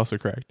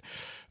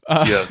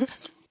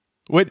 Yes.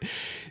 What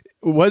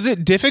was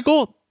it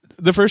difficult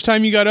the first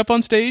time you got up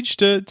on stage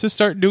to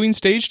start doing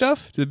stage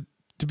stuff,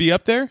 to be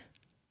up there?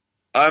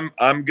 I'm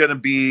going to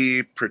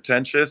be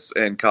pretentious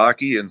and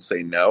cocky and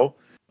say no,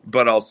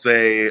 but I'll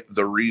say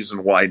the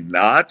reason why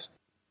not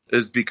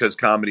is because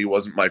comedy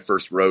wasn't my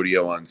first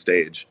rodeo on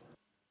stage.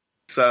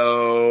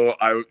 So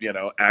I, you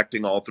know,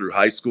 acting all through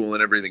high school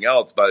and everything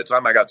else. By the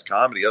time I got to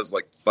comedy, I was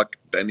like, fuck,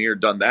 been here,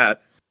 done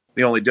that.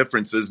 The only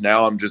difference is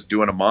now I'm just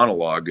doing a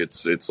monologue.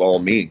 It's all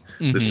me.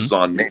 Mm-hmm. This is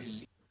on me.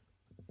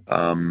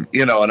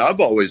 You know, and I've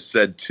always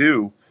said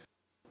too,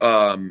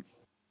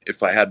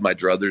 if I had my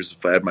druthers,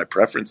 if I had my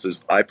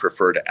preferences, I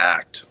prefer to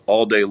act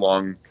all day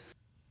long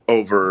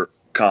over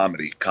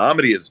comedy.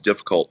 Comedy is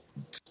difficult.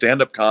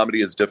 Stand-up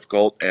comedy is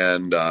difficult,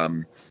 and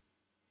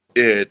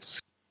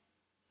it's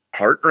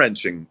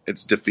heart-wrenching.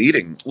 It's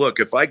defeating. Look,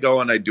 if I go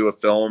and I do a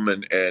film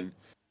and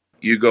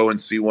you go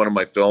and see one of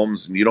my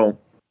films and you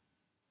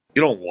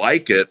don't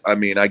like it, I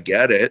mean, I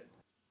get it.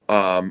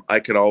 I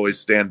can always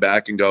stand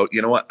back and go,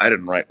 you know what? I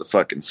didn't write the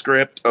fucking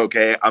script.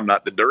 Okay, I'm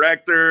not the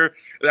director.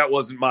 That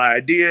wasn't my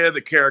idea.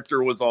 The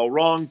character was all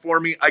wrong for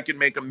me. I can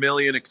make a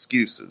million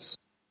excuses.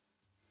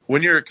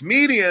 When you're a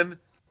comedian,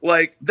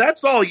 like,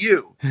 that's all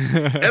you.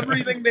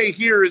 Everything they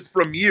hear is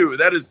from you.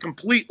 That is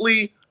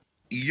completely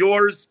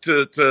yours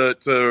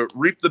to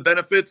reap the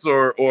benefits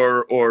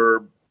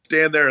or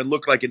stand there and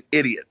look like an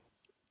idiot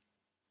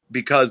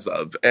because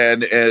of.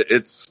 And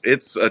it's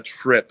a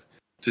trip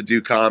to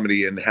do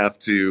comedy and have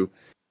to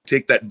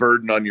take that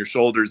burden on your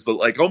shoulders. That,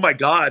 like, oh my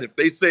God, if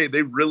they say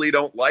they really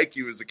don't like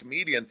you as a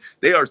comedian,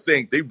 they are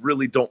saying they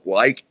really don't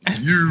like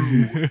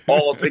you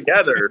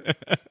altogether.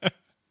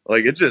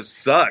 Like, it just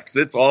sucks.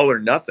 It's all or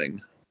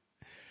nothing.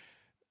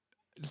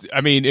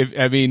 I mean,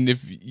 if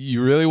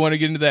you really want to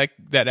get into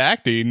that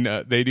acting,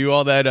 they do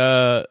all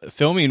that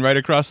filming right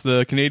across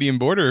the Canadian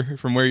border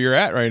from where you're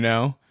at right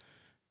now.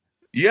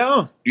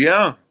 Yeah.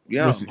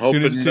 As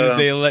soon as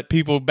they let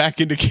people back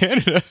into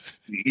Canada.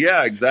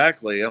 Yeah,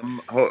 exactly.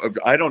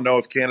 I don't know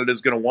if Canada's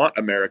going to want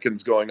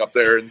Americans going up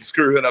there and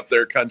screwing up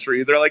their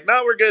country. They're like,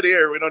 no, we're good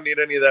here. We don't need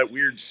any of that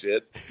weird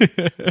shit.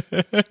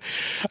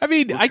 I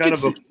mean,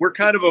 we're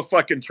kind of a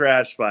fucking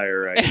trash fire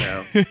right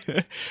now.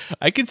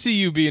 I could see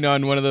you being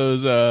on one of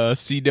those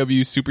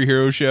CW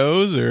superhero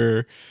shows,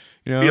 or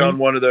be on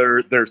one of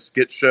their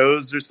skit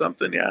shows or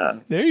something. Yeah,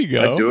 there you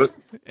go. I'd do it.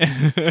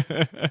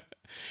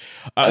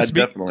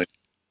 Definitely.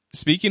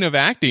 Speaking of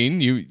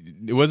acting,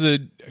 it was a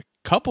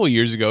couple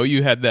years ago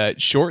you had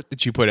that short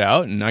that you put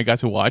out, and I got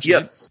to watch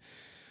it.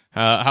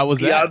 How was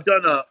that? Yeah,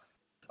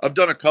 I've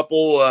done a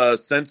couple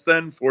since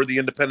then for the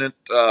Independent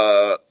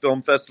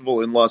Film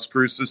Festival in Las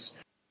Cruces,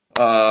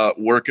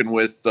 working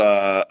with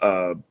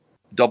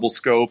Double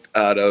Scope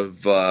out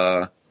of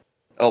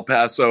El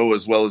Paso,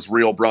 as well as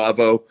Real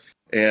Bravo,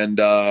 and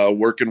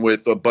working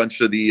with a bunch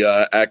of the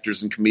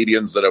actors and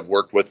comedians that I've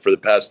worked with for the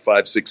past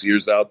 5-6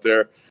 years out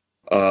there.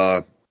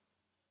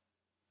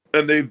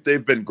 And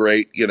they've been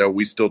great. You know,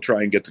 we still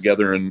try and get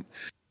together and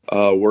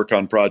work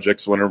on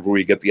projects whenever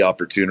we get the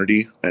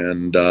opportunity.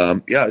 And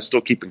I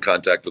still keep in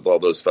contact with all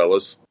those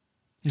fellas.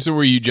 So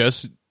were you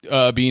just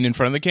being in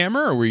front of the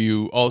camera, or were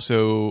you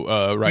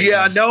also writing?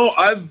 Yeah, no,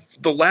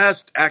 the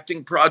last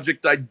acting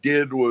project I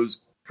did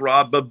was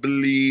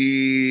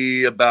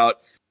probably about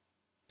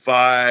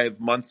 5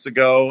 months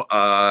ago.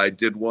 I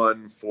did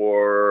one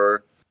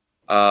for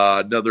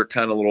another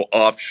kind of little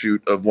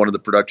offshoot of one of the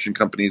production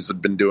companies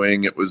I've been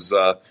doing. It was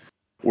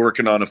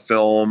working on a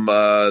film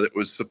that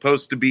was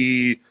supposed to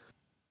be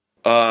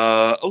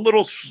a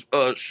little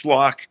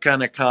schlock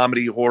kind of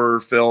comedy horror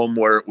film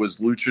where it was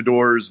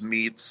luchadors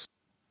meets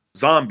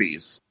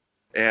zombies.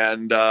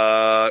 And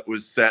it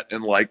was set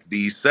in like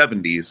the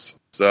 70s.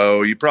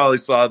 So you probably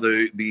saw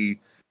the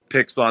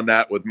pics on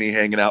that with me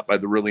hanging out by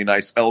the really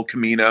nice El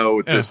Camino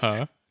with this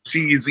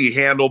cheesy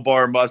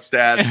handlebar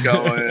mustache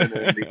going and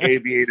the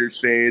aviator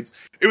shades.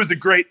 It was a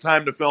great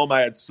time to film. I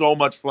had so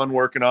much fun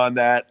working on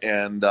that,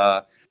 and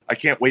I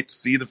can't wait to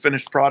see the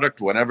finished product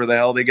whenever the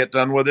hell they get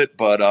done with it,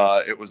 but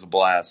it was a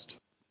blast.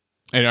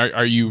 And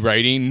are you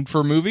writing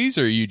for movies,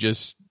 or are you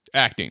just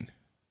acting?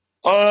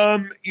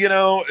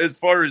 As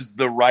far as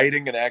the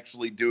writing and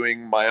actually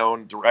doing my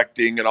own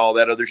directing and all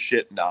that other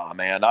shit, nah,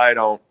 man, I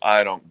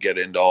don't get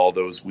into all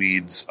those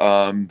weeds.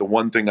 The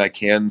one thing I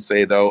can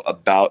say though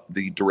about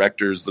the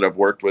directors that I've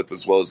worked with,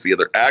 as well as the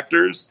other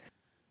actors,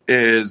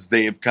 is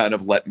they've kind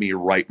of let me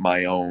write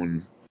my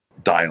own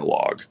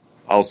dialogue.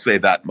 I'll say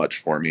that much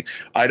for me.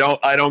 I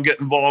don't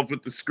get involved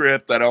with the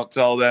script. I don't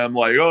tell them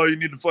like, oh, you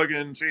need to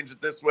fucking change it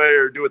this way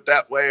or do it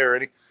that way or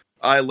any.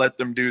 I let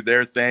them do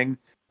their thing.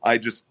 I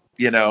just,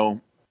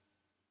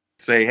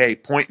 say, hey,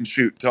 point and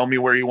shoot. Tell me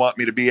where you want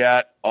me to be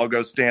at. I'll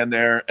go stand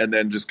there, and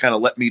then just kind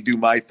of let me do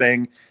my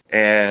thing.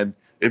 And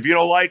if you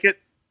don't like it,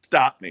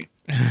 stop me.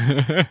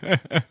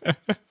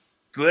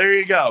 So there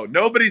you go.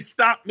 Nobody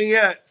stopped me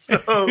yet. So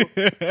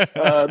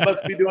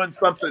must be doing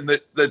something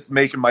that's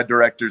making my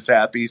directors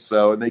happy.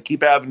 So, and they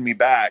keep having me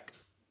back.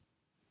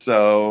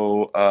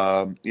 So,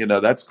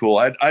 that's cool.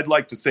 I'd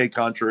like to say,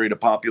 contrary to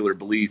popular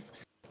belief,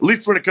 at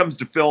least when it comes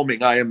to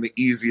filming, I am the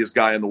easiest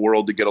guy in the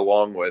world to get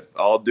along with.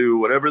 I'll do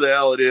whatever the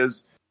hell it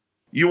is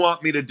you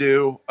want me to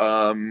do.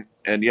 And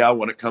yeah,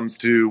 when it comes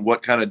to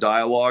what kind of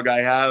dialogue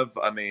I have,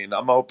 I mean,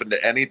 I'm open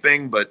to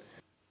anything, but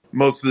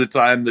most of the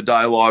time the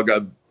dialogue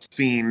I've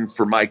seen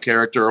for my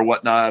character or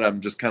whatnot,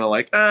 I'm just kind of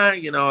like, I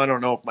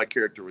don't know if my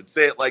character would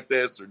say it like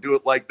this or do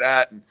it like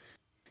that. And,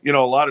 a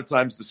lot of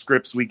times the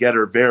scripts we get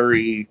are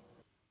very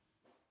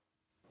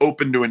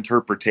open to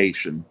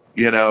interpretation.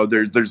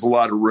 There's a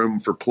lot of room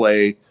for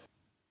play,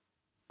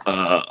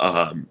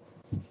 in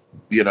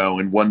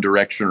one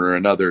direction or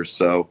another.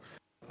 So,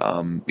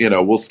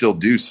 we'll still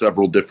do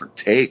several different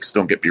takes.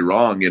 Don't get me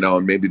wrong,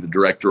 and maybe the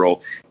director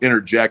will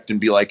interject and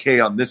be like, hey,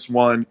 on this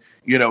one,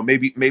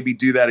 maybe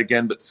do that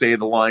again, but say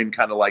the line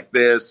kind of like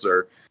this,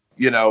 or,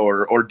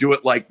 or do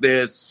it like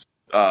this.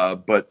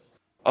 But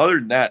other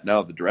than that,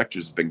 no, the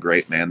directors have been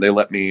great, man. They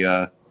let me,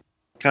 kind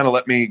of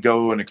let me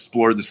go and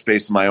explore the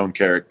space of my own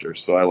character.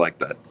 So I like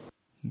that.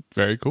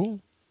 Very cool.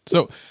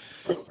 So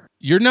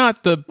you're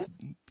not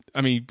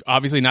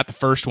obviously not the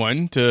first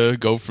one to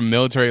go from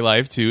military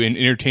life to an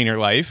entertainer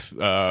life.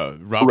 Rob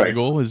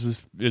Riggle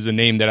is a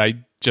name that I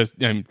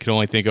can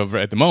only think of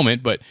at the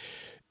moment, but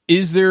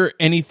is there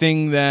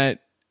anything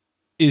that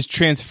is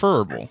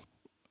transferable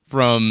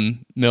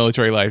from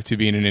military life to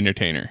being an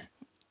entertainer?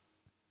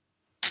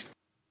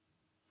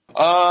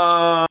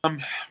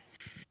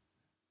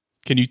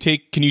 Can you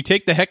take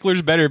the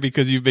hecklers better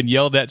because you've been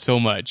yelled at so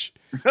much?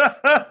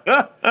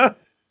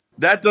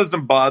 That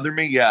doesn't bother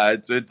me. Yeah,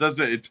 it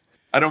doesn't.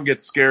 I don't get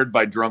scared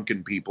by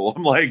drunken people.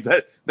 I'm like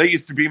that. That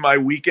used to be my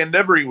weekend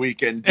every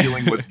weekend,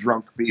 dealing with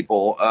drunk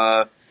people,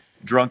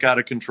 drunk out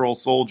of control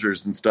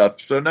soldiers and stuff.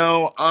 So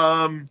no,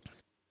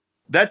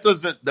 that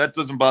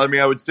doesn't bother me.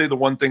 I would say the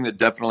one thing that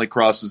definitely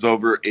crosses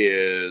over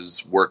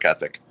is work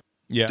ethic.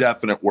 Yeah.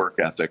 Definite work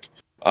ethic.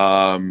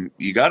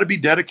 You got to be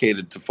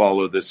dedicated to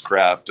follow this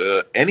craft.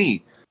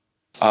 Any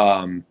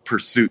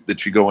pursuit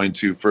that you go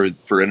into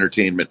for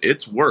entertainment,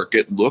 it's work.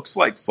 It looks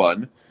like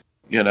fun.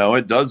 You know,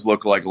 it does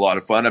look like a lot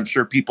of fun. I'm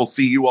sure people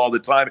see you all the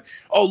time.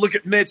 Oh, look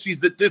at Mitch.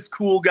 He's at this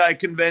cool guy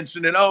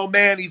convention. And oh,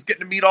 man, he's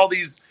getting to meet all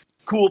these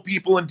cool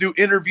people and do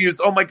interviews.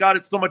 Oh, my God,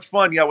 it's so much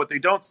fun. Yeah, what they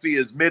don't see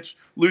is Mitch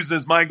losing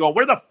his mind going,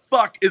 where the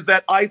fuck is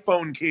that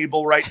iPhone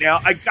cable right now?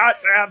 I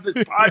got to have this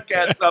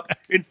podcast up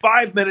in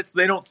 5 minutes.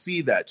 They don't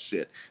see that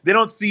shit. They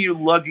don't see you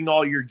lugging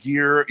all your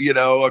gear, you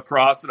know,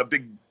 across in a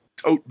big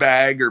tote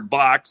bag or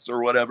box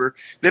or whatever.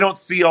 They don't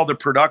see all the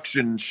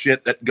production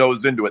shit that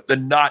goes into it, the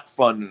not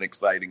fun and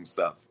exciting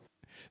stuff.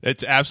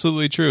 That's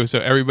absolutely true. So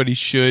everybody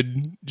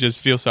should just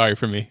feel sorry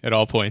for me at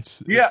all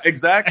points. Yeah,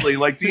 exactly.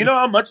 Like, do you know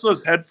how much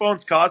those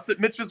headphones cost that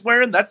Mitch is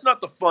wearing? That's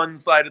not the fun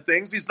side of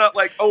things. He's not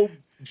like, oh,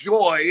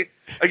 joy,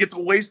 I get to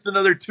waste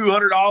another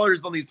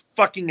 $200 on these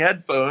fucking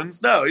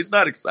headphones. No, he's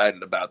not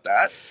excited about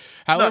that.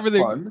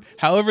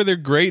 However, they're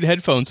great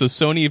headphones. So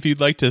Sony, if you'd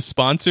like to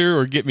sponsor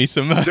or get me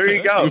some there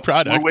you go. new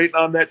product. We're waiting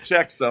on that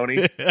check,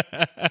 Sony.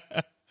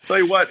 Tell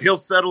you what, he'll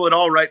settle it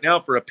all right now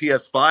for a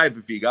PS5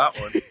 if he got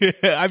one.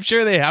 I'm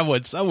sure they have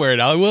one somewhere,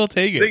 and I will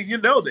take it. You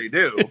know they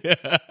do.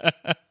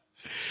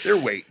 They're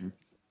waiting.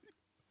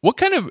 What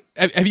kind of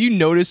have you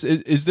noticed?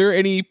 Is there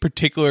any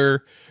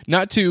particular,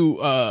 not to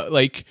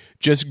like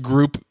just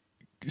group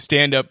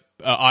stand up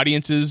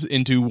audiences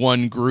into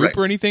one group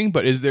or anything,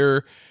 but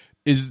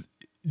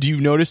do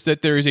you notice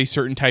that there is a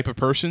certain type of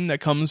person that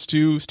comes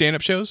to stand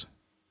up shows?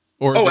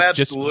 Or is it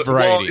just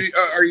variety?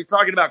 Well, are you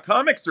talking about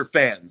comics or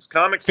fans?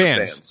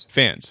 Fans.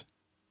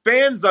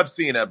 Fans, I've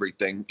seen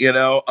everything. You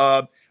know,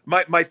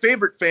 my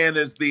favorite fan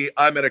is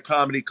I'm at a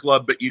comedy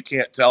club, but you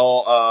can't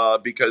tell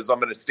because I'm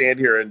going to stand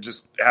here and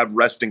just have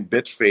resting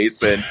bitch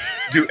face and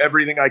do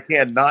everything I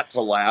can not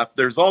to laugh.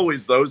 There's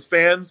always those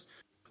fans.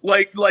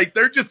 Like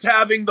they're just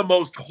having the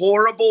most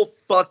horrible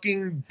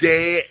fucking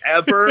day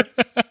ever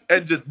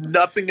and just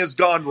nothing has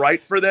gone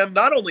right for them.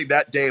 Not only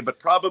that day, but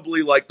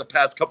probably like the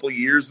past couple of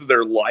years of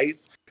their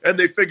life. And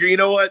they figure, you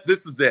know what?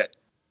 This is it.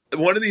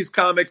 One of these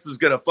comics is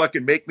going to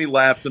fucking make me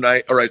laugh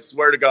tonight, or I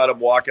swear to God, I'm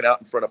walking out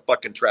in front of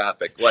fucking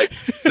traffic. Like,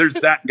 there's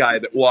that guy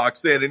that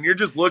walks in, and you're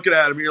just looking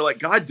at him, and you're like,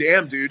 God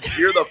damn, dude,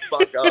 cheer the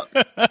fuck up.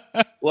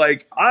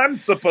 Like, I'm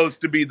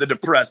supposed to be the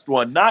depressed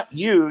one, not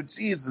you.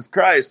 Jesus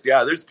Christ.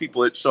 Yeah, there's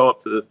people that show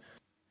up to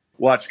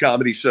watch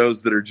comedy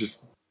shows that are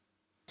just,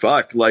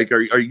 fuck. Like,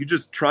 are you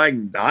just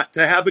trying not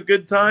to have a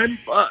good time?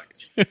 Fuck.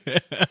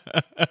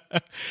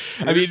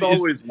 There's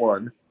always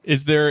one.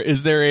 Is there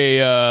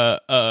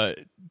a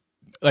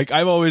like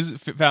I've always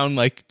found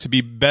like to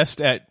be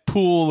best at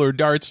pool or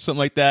darts or something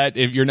like that.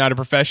 If you're not a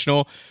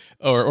professional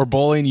or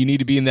bowling, you need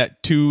to be in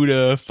that 2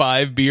 to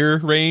 5 beer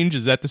range.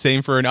 Is that the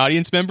same for an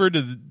audience member?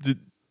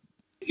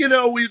 You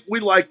know, we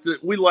like the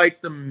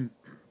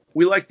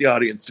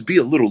audience to be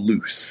a little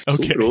loose.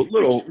 Okay. A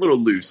little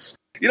loose.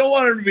 You don't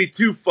want them to be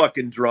too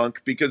fucking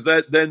drunk because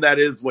that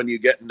is when you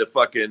get into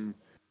fucking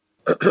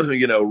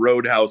you know,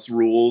 roadhouse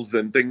rules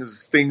and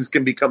things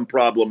can become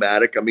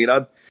problematic. I mean,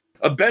 I've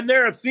been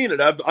there. I've seen it.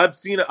 I've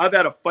seen it. I've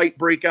had a fight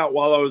break out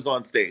while I was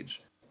on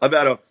stage. I've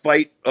had a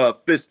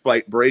fist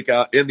fight break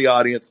out in the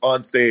audience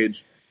on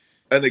stage,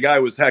 and the guy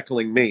was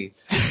heckling me,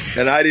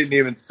 and I didn't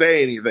even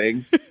say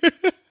anything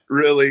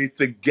really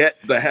to get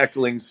the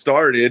heckling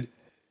started.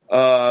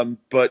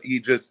 But he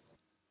just,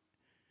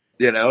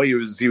 you know, he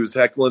was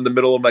heckling in the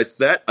middle of my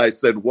set. I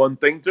said one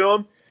thing to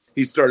him.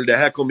 He started to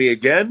heckle me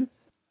again.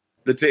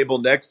 The table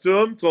next to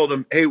him told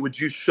him, "Hey, would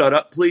you shut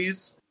up,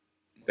 please?"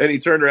 And he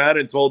turned around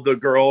and told the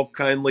girl,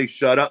 kindly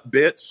shut up,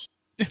 bitch.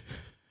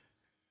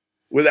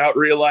 Without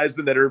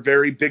realizing that her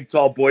very big,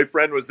 tall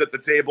boyfriend was at the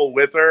table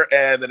with her.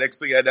 And the next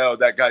thing I know,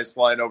 that guy's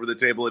flying over the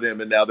table at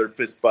him. And now they're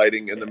fist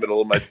fighting in the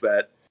middle of my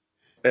set.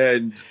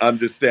 And I'm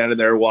just standing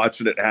there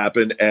watching it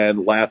happen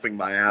and laughing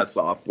my ass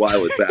off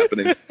while it's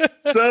happening.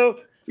 So,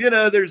 you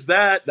know, there's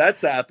that.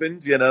 That's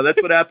happened. You know,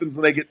 that's what happens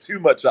when they get too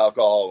much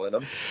alcohol in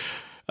them.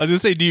 I was gonna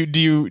say,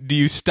 do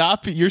you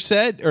stop your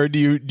set or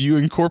do you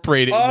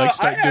incorporate it? And like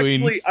start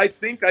doing? I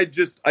think I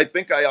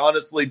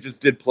honestly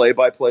just did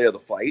play-by-play of the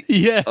fight.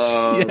 Yes,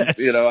 yes.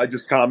 You know, I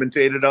just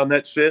commentated on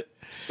that shit.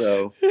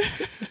 So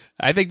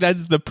I think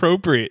that's the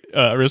appropriate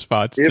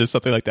response to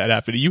something like that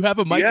happening. You have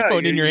a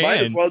microphone in your hand.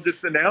 Might as well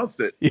just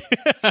announce it.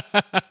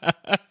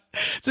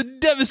 It's a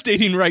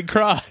devastating right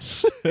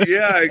cross.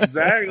 Yeah,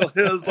 exactly.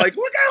 It was like,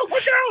 look out,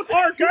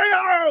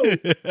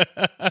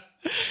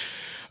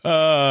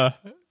 RKO.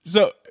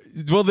 So,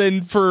 well,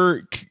 then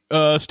for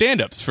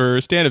stand-ups,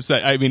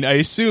 I mean, I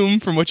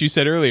assume from what you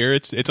said earlier,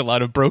 it's a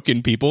lot of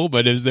broken people.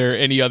 But is there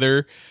any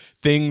other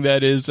thing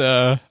that is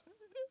a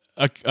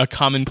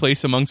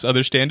commonplace amongst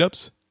other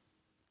stand-ups?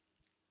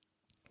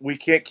 We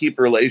can't keep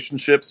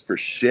relationships for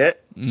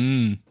shit.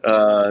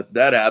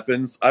 That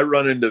happens. I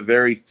run into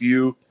very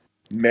few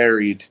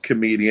married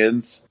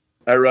comedians.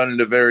 I run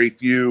into very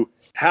few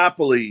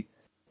happily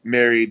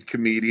married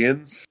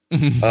comedians.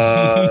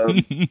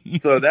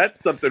 So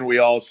that's something we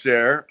all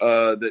share.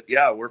 That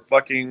yeah, we're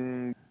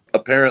fucking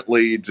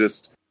apparently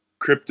just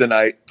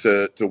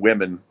kryptonite to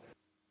women.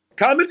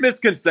 Common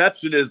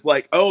misconception is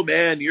like, oh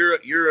man,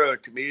 you're a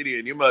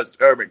comedian. You must,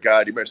 oh my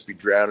god, you must be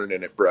drowning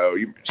in it, bro.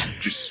 You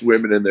just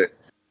swimming in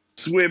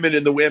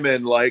the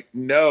women. Like,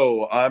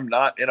 no, I'm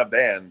not in a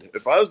band.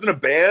 If I was in a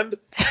band,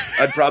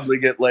 I'd probably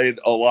get laid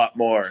a lot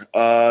more.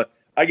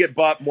 I get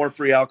bought more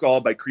free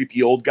alcohol by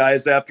creepy old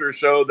guys after a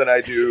show than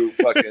I do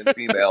fucking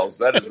females.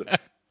 That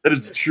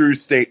is a true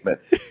statement.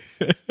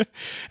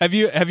 Have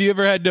you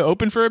ever had to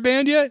open for a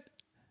band yet?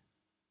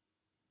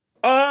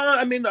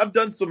 I mean, I've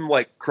done some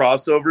like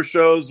crossover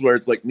shows where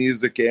it's like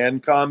music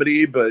and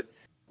comedy, but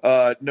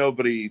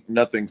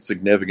nothing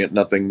significant,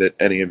 nothing that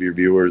any of your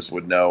viewers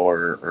would know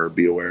or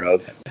be aware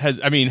of.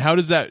 How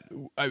does that?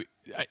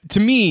 To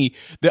me,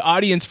 the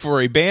audience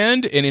for a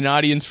band and an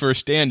audience for a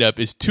stand-up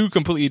is two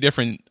completely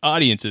different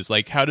audiences.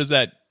 Like, how does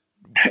that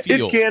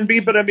feel? It can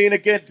be, but I mean,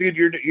 again, dude,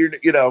 you're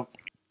you know,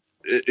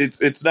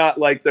 it's not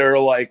like they're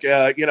like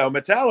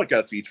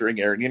Metallica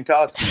featuring Aaron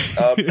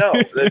Yankowski.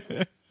 No,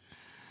 that's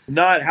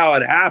not how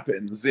it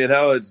happens.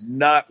 It's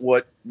not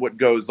what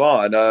goes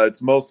on.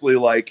 It's mostly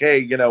like,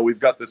 hey, we've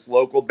got this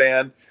local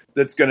band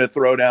that's going to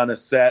throw down a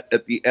set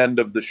at the end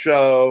of the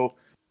show.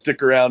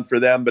 Stick around for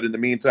them, but in the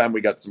meantime, we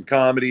got some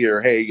comedy,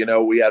 or hey,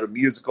 we had a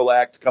musical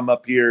act come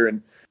up here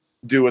and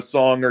do a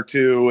song or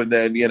two, and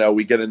then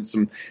we get in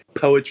some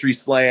poetry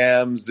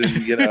slams,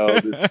 and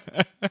this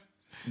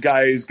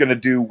guy who's gonna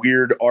do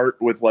weird art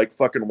with like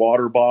fucking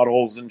water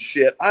bottles and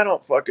shit. I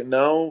don't fucking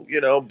know,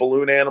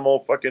 balloon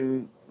animal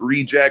fucking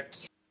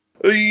rejects.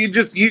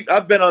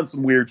 I've been on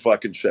some weird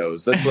fucking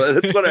shows. That's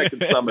what I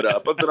can sum it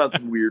up. I've been on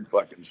some weird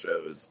fucking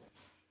shows.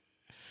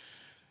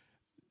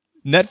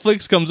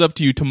 Netflix comes up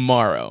to you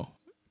tomorrow,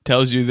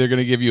 tells you they're going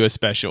to give you a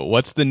special.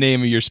 What's the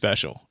name of your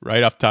special?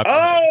 Right off the top of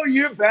your head. Oh,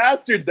 you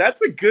bastard.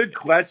 That's a good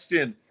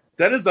question.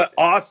 That is an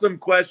awesome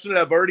question.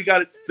 I've already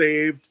got it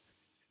saved.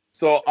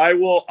 So I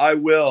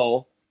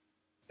will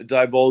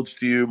divulge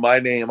to you my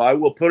name. I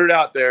will put it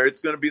out there. It's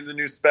going to be the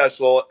new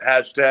special.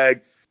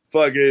 Hashtag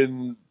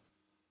fucking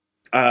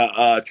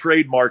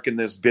trademarking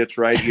this bitch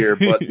right here.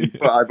 But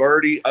I've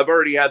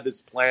already had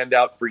this planned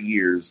out for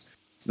years.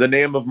 The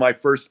name of my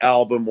first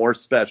album or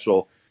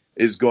special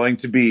is going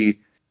to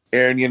be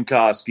Aaron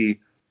Yankowski,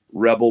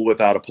 Rebel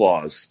Without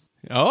Applause.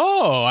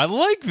 Oh, I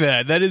like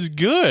that. That is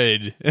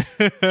good.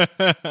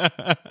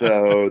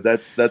 So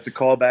that's a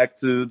callback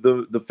to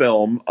the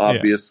film,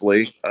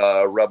 obviously.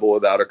 Yeah. Rebel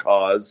Without a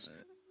Cause.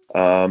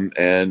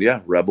 And yeah,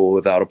 Rebel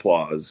Without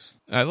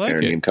Applause. I like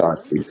Aaron it.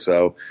 Yankowski.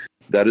 So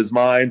that is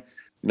mine.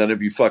 None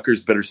of you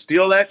fuckers better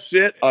steal that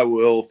shit. I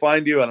will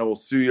find you and I will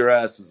sue your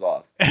asses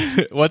off.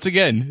 Once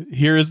again,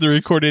 here is the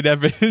recorded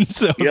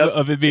evidence of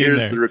it being there.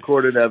 Here's the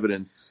recorded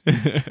evidence.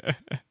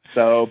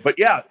 So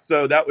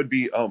that would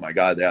be, oh my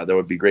God, yeah, that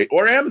would be great.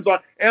 Or Amazon.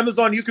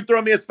 Amazon, you can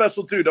throw me a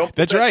special too. Don't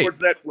put that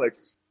towards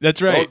Netflix. That's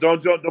right.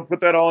 Don't put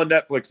that all on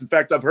Netflix. In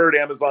fact, I've heard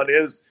Amazon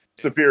is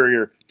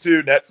superior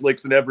to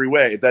Netflix in every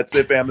way. That's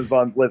if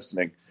Amazon's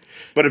listening.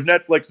 But if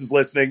Netflix is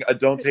listening,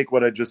 don't take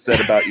what I just said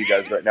about you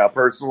guys right now.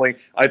 Personally,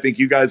 I think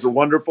you guys are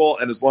wonderful.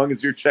 And as long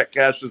as your check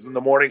cashes in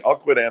the morning, I'll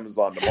quit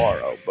Amazon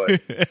tomorrow.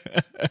 But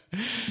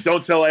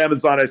don't tell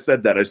Amazon I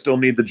said that. I still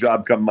need the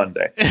job come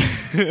Monday.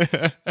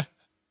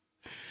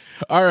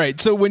 All right.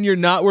 So when you're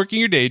not working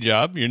your day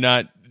job, you're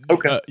not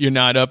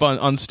up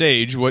on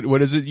stage.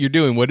 What is it you're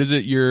doing? What is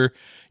it you're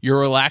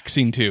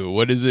relaxing to?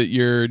 What is it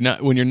you're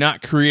not when you're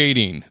not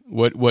creating?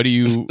 What do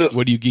you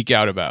geek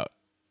out about?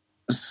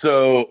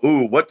 So,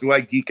 what do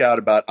I geek out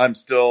about? I'm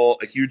still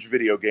a huge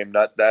video game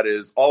nut. That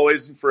is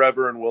always and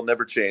forever and will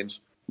never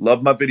change.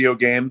 Love my video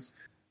games.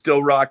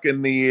 Still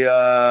rocking the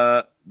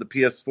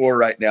PS4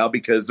 right now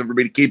because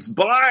everybody keeps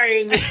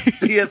buying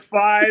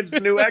PS5s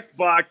and new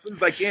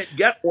Xboxes. I can't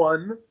get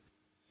one.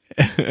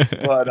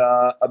 But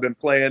I've been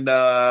playing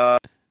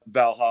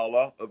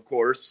Valhalla, of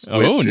course.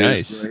 Oh,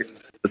 nice.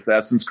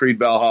 Assassin's Creed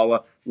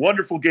Valhalla.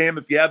 Wonderful game.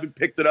 If you haven't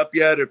picked it up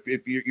yet,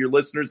 if your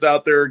listeners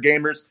out there are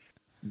gamers,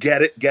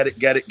 get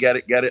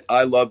it.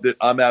 I loved it.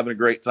 I'm having a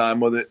great time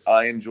with it.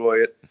 I enjoy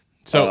it.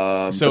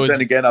 But then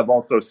again, I've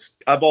also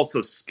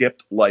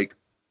skipped like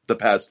the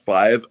past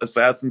 5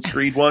 Assassin's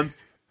Creed ones.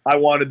 I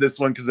wanted this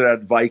one because it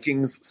had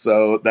Vikings,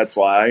 so that's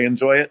why I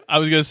enjoy it. I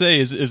was gonna say,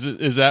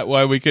 is that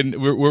why we can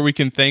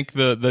thank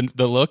the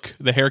look,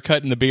 the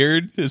haircut, and the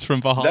beard is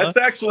from Valhalla? That's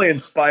actually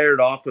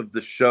inspired off of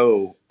the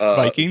show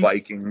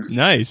Vikings.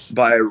 Nice,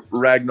 by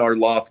Ragnar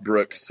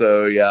Lothbrok.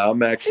 So yeah,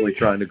 I'm actually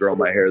trying to grow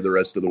my hair the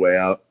rest of the way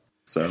out.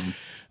 So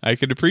I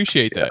could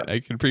appreciate that.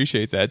 I can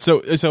appreciate that. So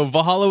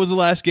Valhalla was the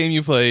last game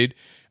you played,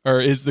 or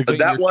is the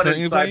that one?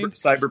 And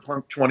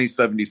Cyberpunk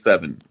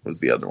 2077 was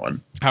the other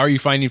one. How are you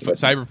finding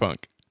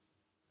Cyberpunk?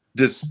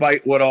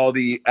 Despite what all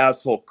the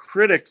asshole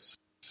critics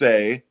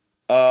say,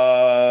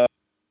 I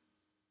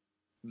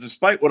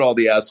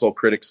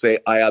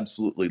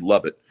absolutely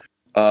love it.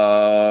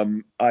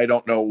 I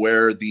don't know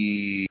where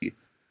the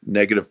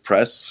negative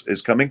press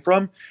is coming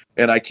from.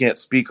 And I can't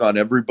speak on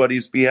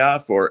everybody's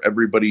behalf or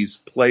everybody's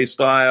play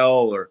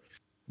style or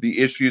the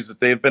issues that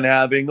they've been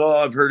having. Oh,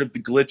 I've heard of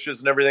the glitches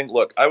and everything.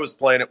 Look, I was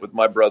playing it with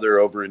my brother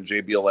over in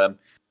JBLM.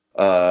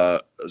 I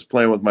was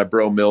playing with my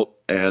bro Milt,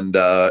 and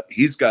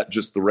he's got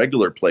just the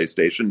regular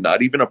PlayStation,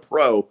 not even a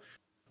Pro.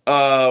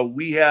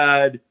 We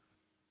had,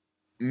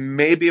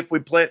 maybe if we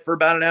play it for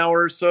about an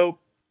hour or so,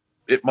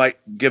 it might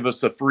give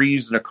us a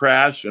freeze and a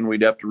crash, and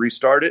we'd have to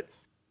restart it.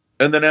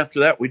 And then after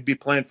that, we'd be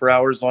playing for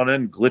hours on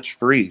end, glitch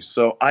free.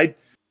 So I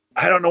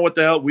don't know what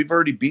the hell. We've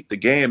already beat the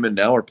game, and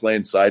now we're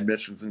playing side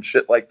missions and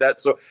shit like that.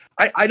 So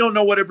I don't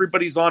know what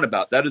everybody's on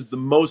about. That is the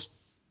most,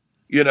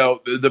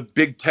 the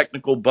big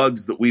technical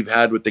bugs that we've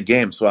had with the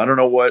game. So I don't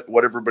know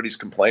what everybody's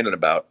complaining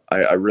about.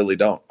 I really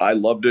don't. I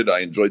loved it. I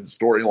enjoyed the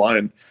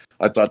storyline.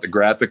 I thought the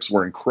graphics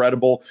were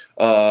incredible.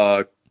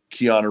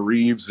 Keanu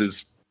Reeves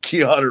is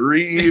Keanu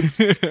Reeves.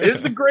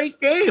 It's a great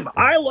game.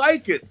 I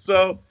like it.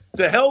 So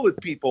to hell with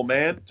people,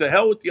 man. To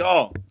hell with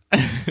y'all.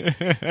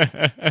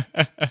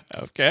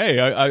 Okay,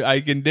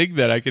 I can dig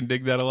that. I can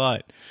dig that a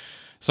lot.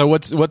 So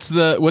what's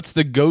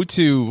the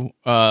go-to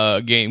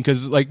game?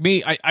 Because like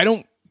me, I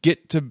don't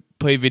get to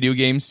play video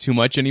games too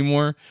much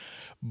anymore.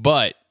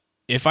 But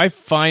if I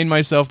find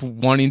myself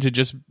wanting to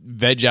just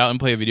veg out and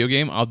play a video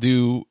game, I'll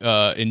do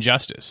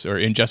Injustice or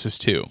Injustice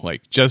 2.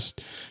 Like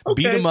just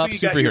beat 'em up so you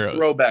got superheroes. your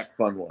throwback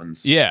fun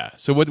ones. Yeah.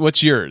 So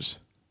what's yours?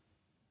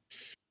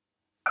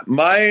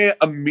 My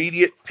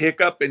immediate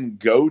pickup and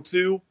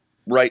go-to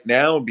right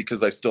now,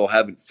 because I still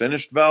haven't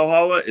finished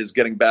Valhalla, is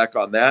getting back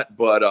on that.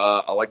 But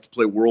I like to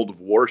play World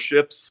of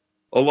Warships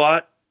a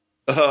lot.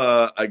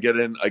 I get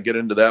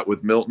into that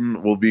with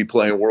Milton. We'll be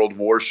playing World of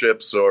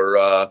Warships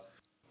or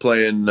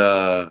playing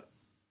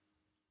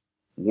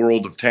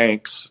World of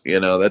Tanks.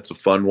 That's a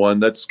fun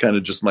one. That's kind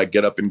of just my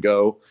get up and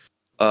go.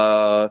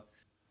 I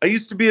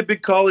used to be a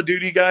big Call of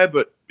Duty guy,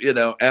 but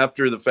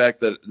after the fact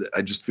that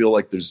I just feel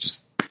like there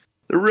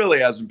really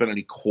hasn't been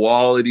any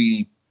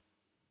quality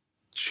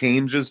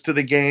changes to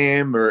the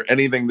game or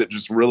anything that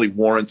just really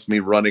warrants me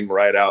running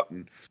right out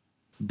and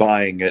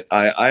buying it.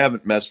 I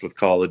haven't messed with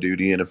Call of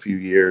Duty in a few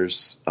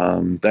years.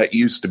 That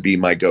used to be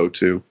my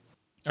go-to.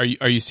 Are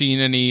you seeing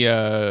any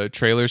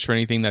trailers for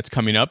anything that's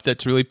coming up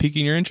that's really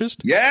piquing your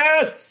interest?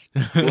 Yes!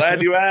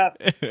 Glad you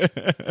asked.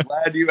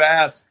 Glad you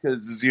asked,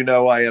 because as you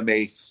know, I am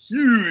a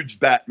huge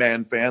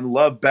Batman fan.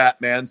 Love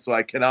Batman, so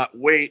I cannot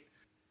wait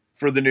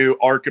for the new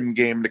Arkham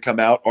game to come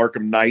out,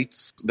 Arkham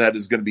Knights. That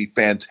is going to be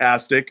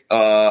fantastic.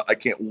 I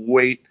can't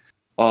wait.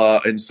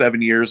 In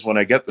 7 years, when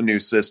I get the new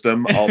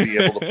system, I'll be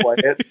able to play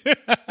it.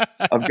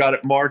 I've got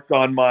it marked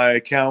on my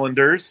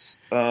calendars.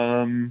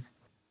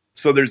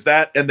 So there's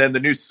that. And then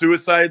the new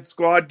Suicide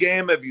Squad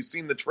game. Have you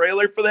seen the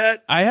trailer for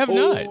that? I have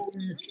not.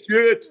 Holy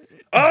shit.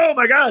 Oh,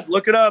 my God.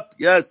 Look it up.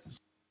 Yes.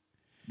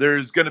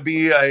 There's going to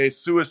be a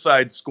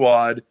Suicide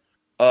Squad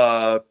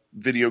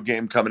video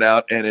game coming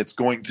out, and it's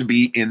going to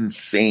be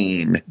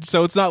insane.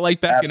 So it's not like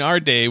back in our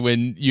day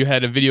when you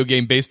had a video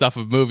game based off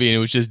of a movie and it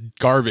was just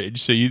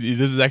garbage. So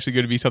this is actually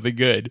going to be something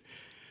good.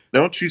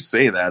 Don't you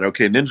say that.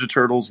 Okay, Ninja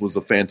Turtles was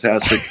a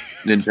fantastic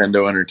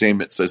Nintendo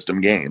Entertainment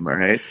System game, all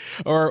right?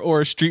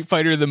 Or Street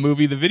Fighter the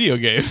movie, the video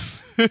game.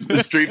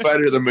 The Street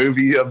Fighter, the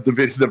movie of the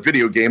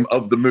video game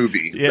of the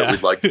movie that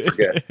we'd like to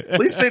forget. At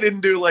least they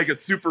didn't do like a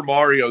Super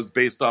Mario's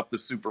based off the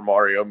Super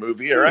Mario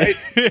movie, all right?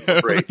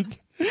 Great.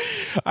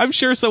 I'm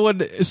sure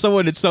someone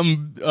at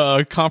some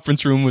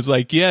conference room was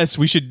like, yes,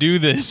 we should do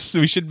this.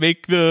 We should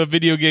make the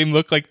video game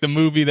look like the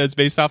movie that's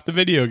based off the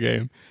video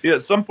game. Yeah,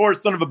 some poor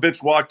son of a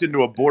bitch walked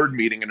into a board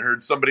meeting and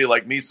heard somebody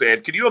like me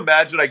saying, can you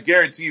imagine? I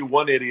guarantee you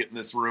one idiot in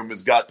this room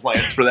has got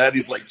plans for that.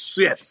 He's like,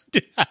 shit.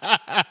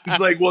 He's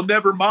like, well,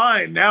 never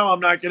mind. Now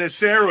I'm not going to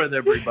share with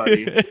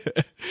everybody.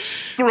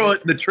 Throw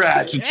it in the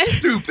trash. It's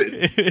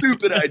stupid.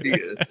 Stupid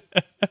idea.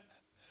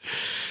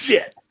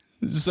 Shit.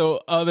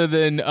 So other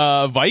than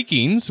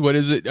Vikings, what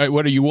is it?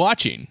 What are you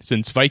watching?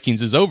 Since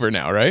Vikings is over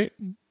now, right?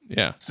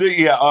 Yeah. So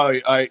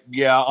I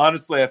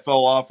honestly, I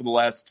fell off in the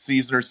last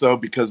season or so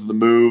because of the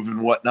move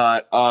and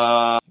whatnot.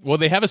 Well,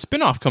 they have a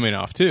spinoff coming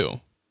off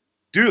too.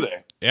 Do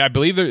they? Yeah, I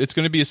believe it's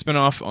going to be a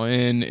spinoff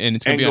and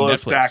it's going to be on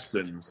Netflix.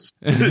 Anglo-Saxons.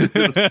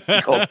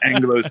 It's called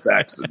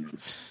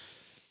Anglo-Saxons.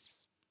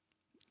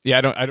 Yeah,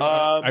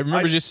 I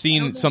remember just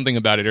seeing something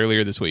about it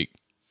earlier this week.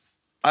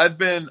 I've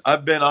been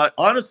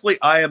honestly,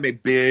 I am a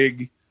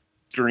big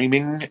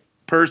streaming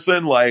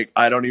person. Like,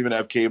 I don't even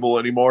have cable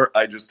anymore.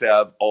 I just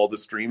have all the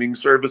streaming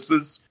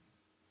services.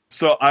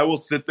 So I will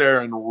sit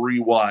there and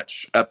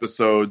rewatch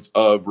episodes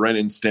of Ren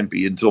and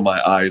Stimpy until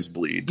my eyes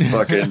bleed.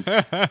 Fucking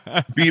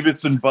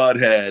Beavis and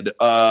Butthead.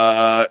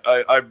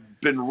 I've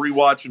been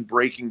rewatching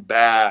Breaking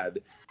Bad.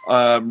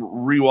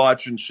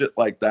 Rewatching shit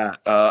like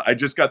that. I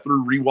just got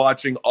through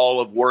rewatching all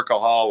of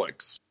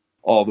Workaholics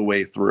all the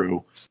way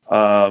through.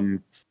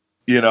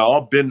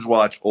 I'll binge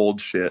watch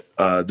old shit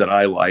that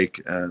I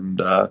like,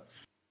 and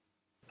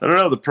I don't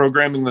know. The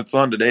programming that's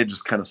on today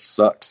just kind of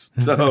sucks.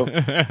 So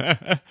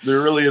there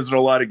really isn't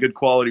a lot of good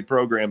quality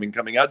programming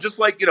coming out. Just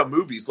like,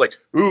 movies. Like,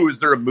 ooh, is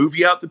there a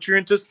movie out that you're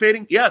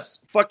anticipating? Yes,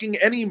 fucking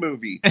any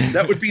movie.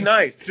 That would be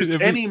nice.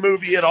 Just any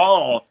movie at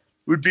all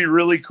would be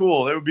really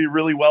cool. That would be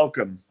really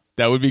welcome.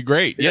 That would be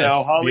great. Yes.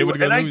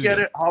 Hollywood, and I get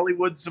it.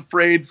 Hollywood's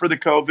afraid for the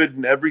COVID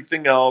and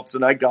everything else,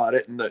 and I got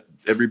it. And that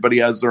everybody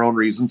has their own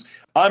reasons.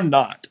 I'm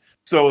not.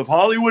 So if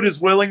Hollywood is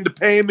willing to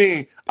pay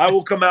me, I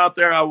will come out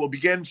there. I will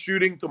begin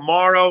shooting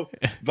tomorrow.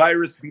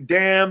 Virus be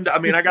damned. I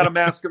mean, I got a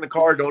mask in the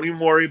car. Don't even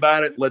worry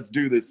about it. Let's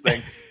do this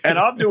thing. And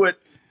I'll do it.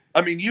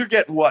 I mean, you're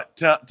getting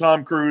what?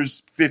 Tom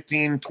Cruise,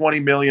 15, 20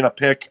 million a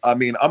pick. I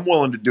mean, I'm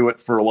willing to do it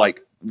for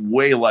like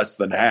way less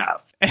than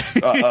half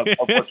of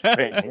what you're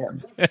paying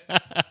him.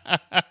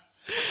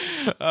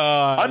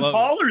 I'm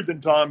taller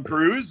than Tom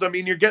Cruise. I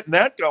mean, you're getting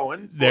that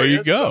going. There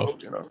you go.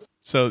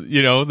 So,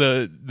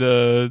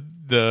 the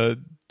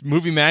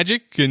movie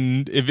magic,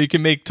 and if it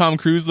can make Tom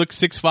Cruise look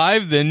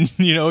 6'5", then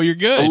you're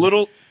good. A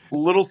little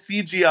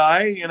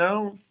CGI,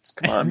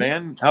 come on,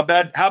 man. How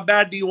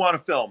bad do you want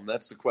to film?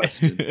 That's the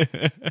question.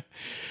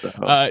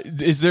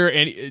 Is there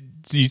any?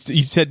 You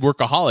said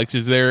Workaholics.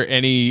 Is there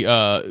any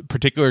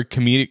particular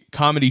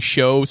comedy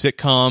show,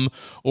 sitcom,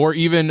 or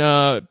even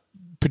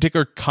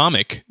particular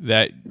comic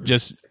that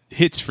just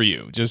hits for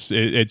you? Just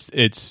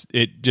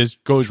it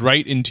just goes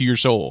right into your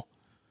soul.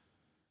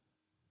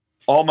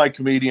 All my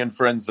comedian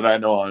friends that I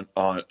know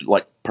on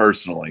like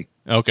personally.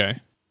 Okay.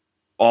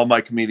 All my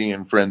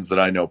comedian friends that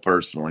I know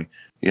personally.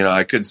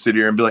 I could sit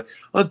here and be like,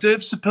 "Oh, Dave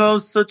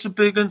Chappelle's such a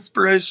big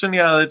inspiration."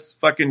 Yeah, that's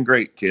fucking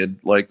great, kid.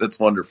 Like, that's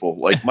wonderful.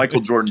 Like,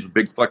 Michael Jordan's a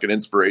big fucking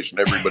inspiration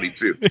to everybody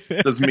too.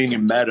 Doesn't mean you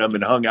met him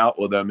and hung out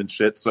with him and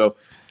shit. So,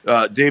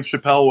 Dave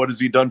Chappelle, what has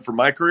he done for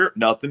my career?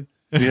 Nothing.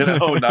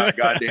 Not a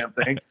goddamn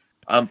thing.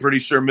 I'm pretty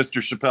sure Mr.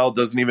 Chappelle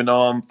doesn't even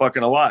know I'm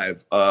fucking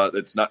alive.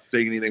 That's not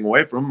taking anything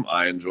away from him.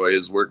 I enjoy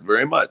his work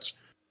very much.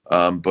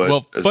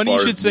 But as funny far you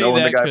should as say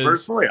knowing that, the guy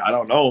personally, I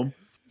don't know him.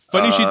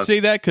 Funny you should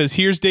say that, because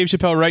here's Dave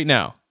Chappelle right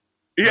now.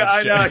 Yeah,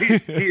 I know.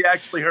 He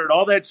actually heard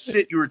all that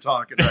shit you were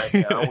talking right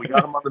now. We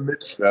got him on the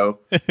Mitch show.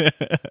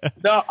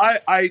 No,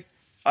 I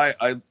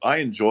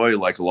enjoy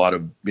like a lot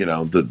of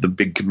the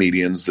big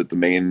comedians that the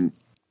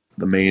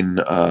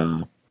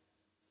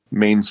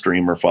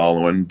mainstream are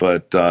following,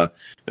 but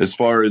as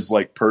far as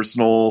like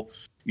personal,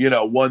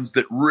 ones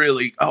that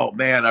really, oh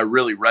man, I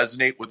really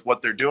resonate with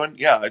what they're doing.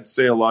 Yeah, I'd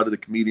say a lot of the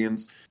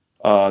comedians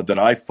that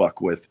I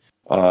fuck with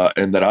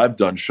and that I've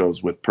done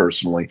shows with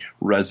personally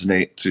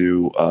resonate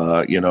to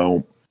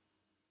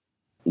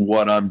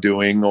what I'm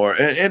doing,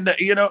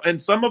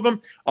 and some of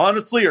them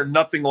honestly are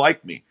nothing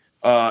like me.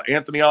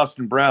 Anthony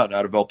Austin Brown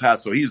out of El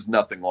Paso, he's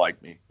nothing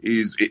like me.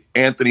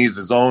 Anthony's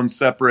his own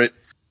separate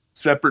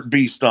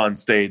beast on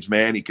stage,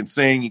 man. He can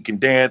sing, he can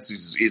dance.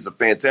 He's a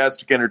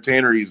fantastic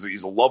entertainer.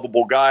 He's a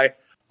lovable guy.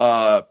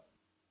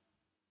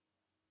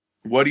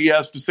 What he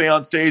has to say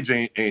on stage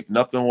ain't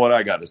nothing what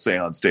I got to say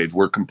on stage.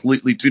 We're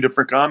completely two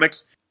different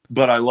comics,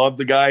 but I love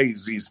the guy.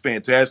 He's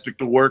fantastic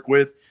to work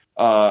with.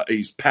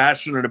 He's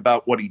passionate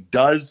about what he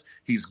does.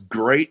 He's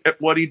great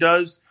at what he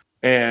does.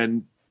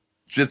 And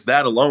just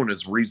that alone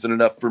is reason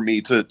enough for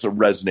me to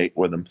resonate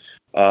with him.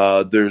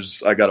 I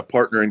got a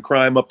partner in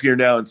crime up here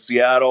now in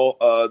Seattle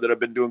that I've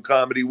been doing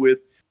comedy with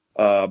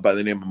by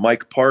the name of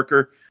Mike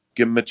Parker.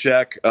 Give him a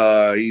check.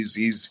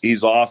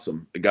 He's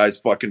awesome. The guy's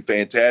fucking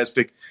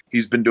fantastic.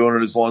 He's been doing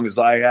it as long as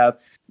I have.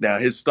 Now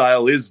his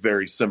style is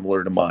very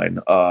similar to mine,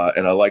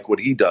 and I like what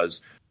he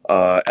does.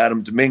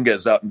 Adam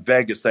Dominguez out in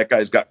Vegas. That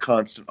guy's got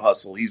constant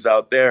hustle. He's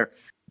out there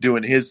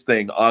doing his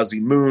thing.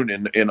 Ozzy Moon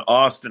in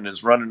Austin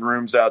is running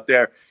rooms out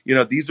there.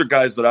 These are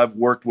guys that I've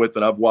worked with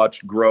and I've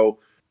watched grow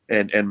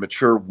and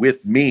mature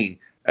with me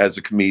as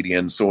a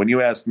comedian. So when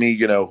you ask me,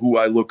 who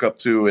I look up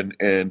to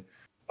and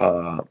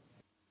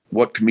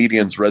what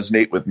comedians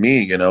resonate with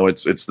me,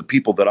 it's the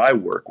people that I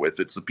work with.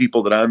 It's the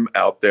people that I'm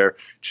out there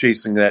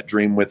chasing that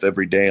dream with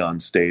every day on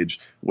stage,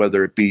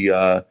 whether it be,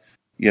 the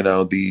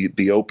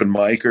open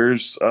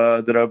micers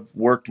that I've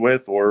worked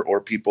with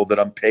or people that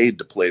I'm paid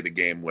to play the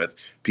game with,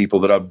 people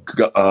that I've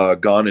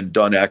gone and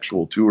done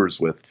actual tours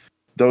with.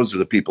 Those are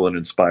the people that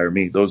inspire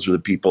me. Those are the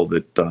people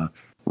that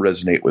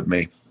resonate with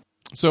me.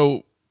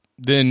 So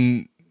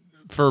then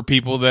for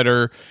people that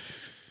are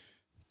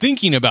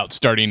thinking about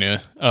starting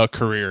a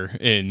career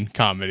in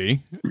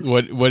comedy,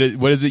 what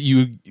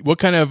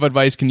kind of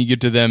advice can you give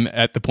to them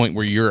at the point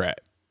where you're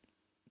at?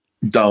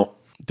 Don't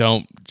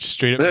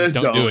straight up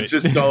don't do it.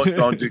 Just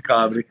don't do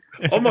comedy.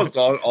 Almost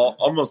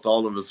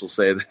all of us will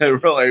say that.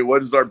 We're like,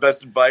 what is our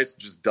best advice?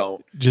 Just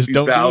don't.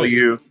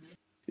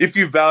 If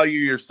you value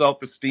your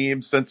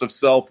self-esteem, sense of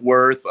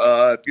self-worth,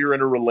 if you're in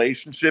a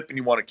relationship and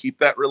you want to keep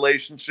that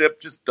relationship,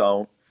 just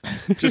don't.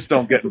 Just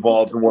don't get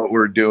involved in what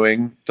we're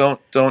doing.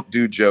 Don't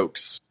do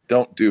jokes.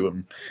 Don't do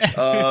them.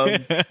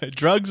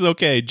 Drugs,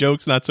 okay.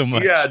 Jokes, not so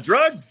much. Yeah,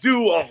 drugs,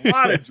 do a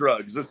lot of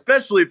drugs,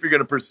 especially if you're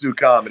going to pursue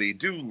comedy.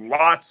 Do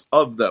lots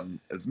of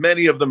them, as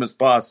many of them as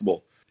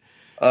possible.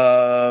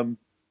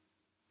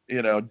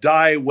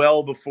 die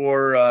well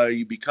before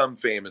you become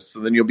famous,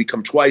 and then you'll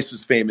become twice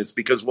as famous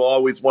because we'll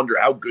always wonder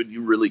how good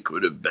you really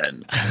could have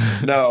been.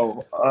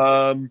 No.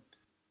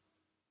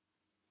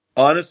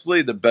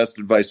 Honestly, the best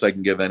advice I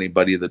can give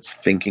anybody that's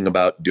thinking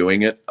about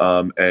doing it,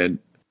 and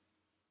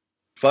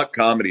fuck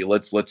comedy.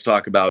 Let's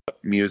talk about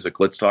music.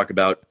 Let's talk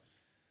about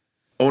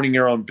owning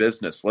your own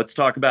business. Let's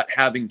talk about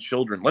having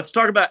children. Let's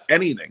talk about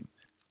anything.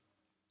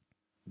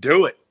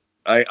 Do it.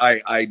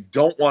 I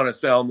don't want to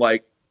sound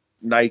like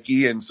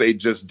Nike and say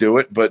just do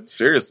it, but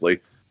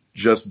seriously,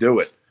 just do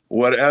it.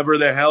 Whatever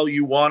the hell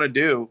you want to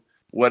do,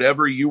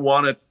 whatever you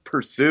want to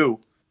pursue,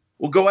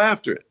 we'll go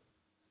after it.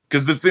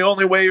 Because it's the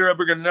only way you're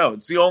ever going to know.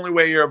 It's the only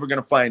way you're ever going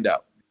to find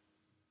out.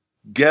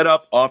 Get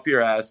up off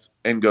your ass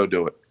and go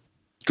do it.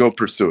 Go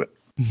pursue it.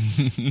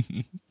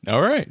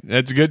 All right.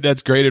 That's good.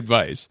 That's great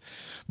advice.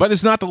 But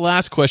it's not the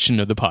last question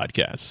of the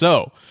podcast.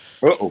 So,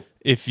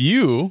 if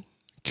you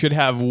could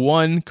have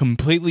one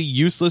completely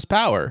useless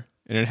power,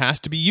 and it has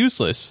to be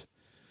useless,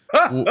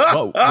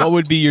 what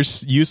would be your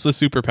useless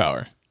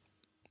superpower?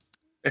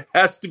 It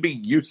has to be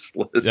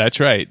useless. That's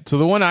right. So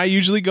the one I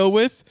usually go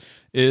with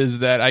is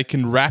that I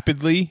can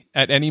rapidly,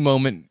 at any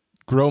moment,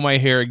 grow my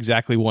hair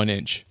exactly 1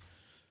 inch.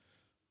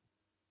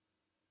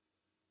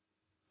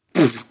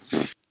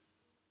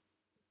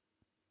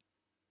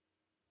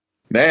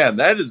 Man,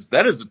 that is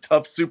a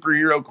tough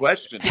superhero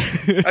question.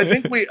 I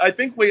think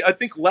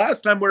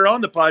last time we were on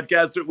the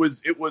podcast, it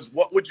was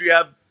what would you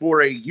have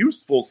for a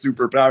useful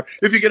superpower?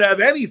 If you could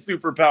have any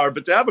superpower,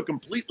 but to have a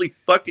completely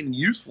fucking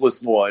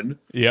useless one.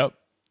 Yep.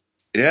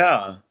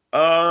 Yeah.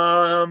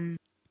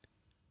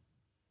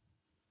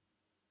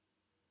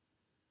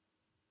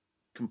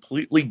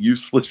 Completely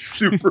useless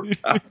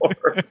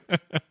superpower.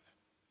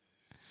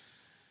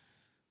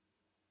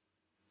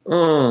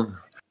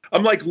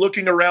 I'm like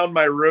looking around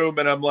my room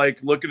and I'm like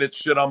looking at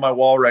shit on my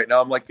wall right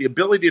now. I'm like, the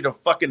ability to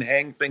fucking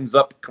hang things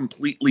up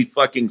completely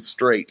fucking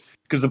straight.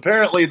 Because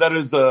apparently that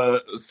is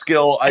a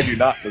skill I do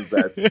not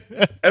possess.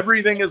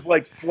 Everything is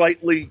like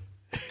slightly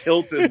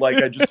tilted,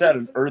 like I just had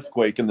an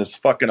earthquake in this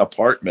fucking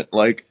apartment.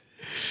 Like,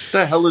 what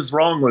the hell is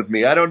wrong with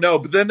me? I don't know.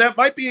 But then that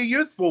might be a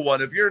useful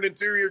one. If you're an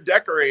interior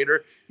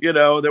decorator,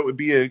 that would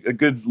be a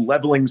good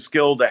leveling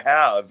skill to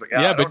have.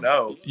 I don't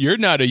know. You're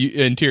not an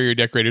interior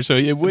decorator, so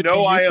it would be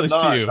useless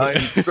to you. I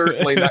am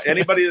certainly not.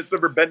 Anybody that's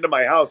ever been to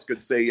my house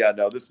could say, yeah,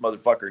 no, this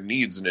motherfucker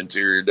needs an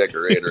interior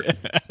decorator.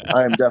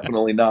 I am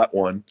definitely not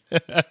one.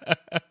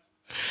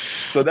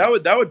 So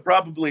that would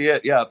probably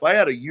it. Yeah, if I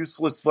had a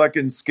useless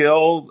fucking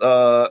skill,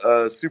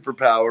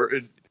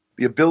 superpower,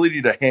 the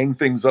ability to hang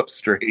things up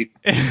straight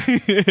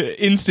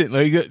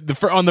instantly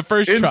on the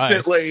first try.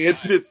 Instantly,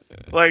 it's just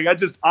like I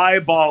just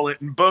eyeball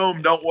it and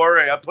boom, don't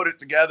worry, I put it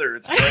together.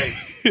 It's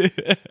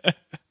great.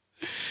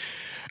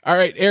 All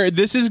right, Aaron,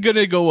 this is going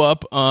to go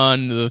up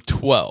on the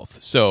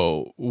 12th.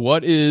 So,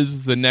 what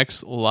is the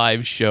next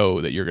live show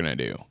that you're going to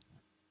do?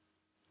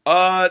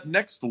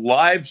 Next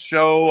live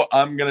show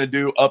I'm going to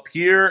do up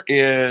here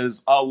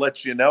is, I'll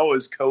let you know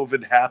as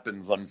COVID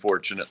happens,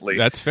 unfortunately.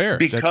 That's fair.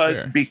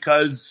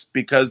 Because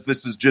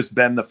this has just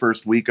been the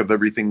first week of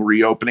everything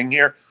reopening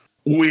here.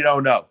 We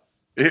don't know.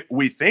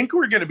 We think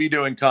we're going to be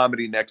doing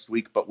comedy next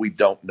week, but we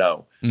don't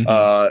know.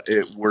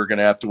 Mm-hmm. We're going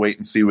to have to wait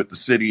and see what the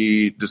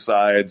city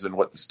decides and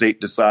what the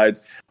state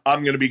decides.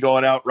 I'm going to be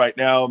going out right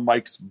now.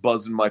 Mike's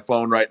buzzing my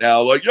phone right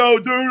now, like, "Yo,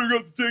 dude, we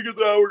got the tickets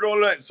out. We're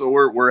going tonight." So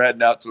we're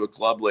heading out to a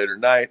club later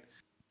tonight,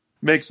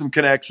 make some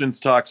connections,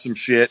 talk some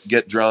shit,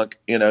 get drunk,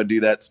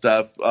 do that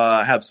stuff,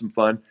 have some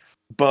fun.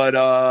 But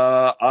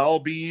I'll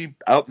be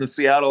out in the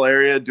Seattle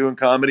area doing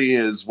comedy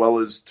as well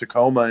as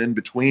Tacoma in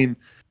between.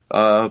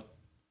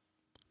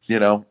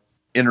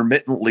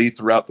 Intermittently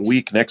throughout the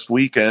week, next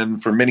week,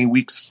 and for many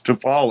weeks to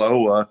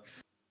follow.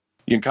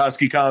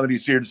 Yankoski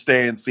Comedy's here to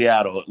stay in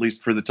Seattle, at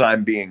least for the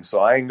time being.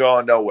 So I ain't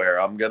going nowhere.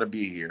 I'm going to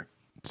be here.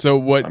 So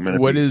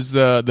what is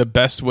the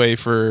best way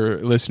for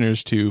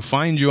listeners to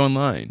find you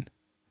online?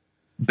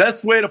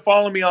 Best way to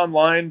follow me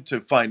online to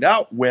find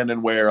out when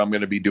and where I'm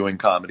going to be doing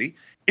comedy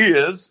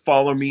is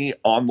follow me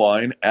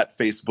online at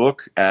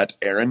Facebook at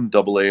Aaron,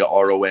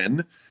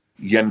 Aaron,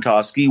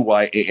 Yankoski,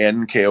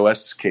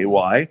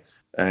 Yankoski.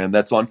 And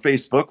that's on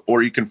Facebook,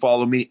 or you can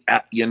follow me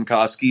at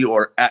Yankoski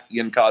or at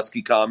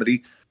Yankoski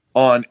Comedy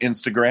on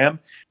Instagram.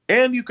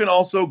 And you can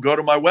also go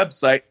to my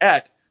website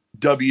at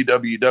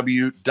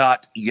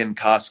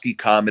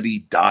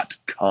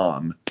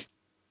www.yankoskicomedy.com.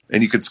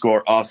 And you can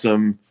score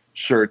awesome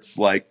shirts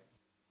like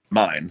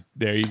mine.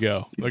 There you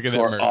go. Look at that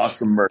merch.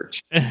 Awesome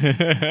merch.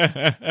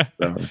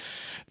 So.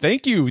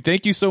 Thank you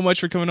so much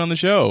for coming on the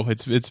show.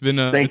 It's been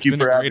a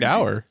great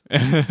hour.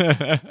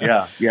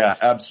 Yeah,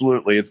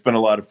 absolutely. It's been a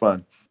lot of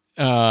fun.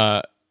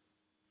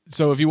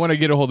 So if you want to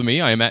get a hold of me,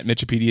 I am at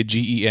Mitchipedia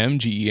GEM.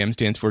 GEM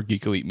stands for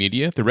Geek Elite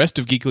Media. The rest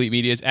of Geek Elite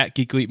Media is at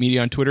Geek Elite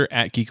Media on Twitter,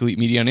 at Geek Elite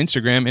Media on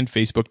Instagram, and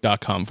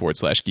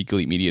Facebook.com/Geek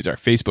Elite Media is our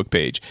Facebook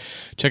page.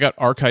 Check out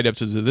archived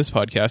episodes of this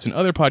podcast and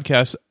other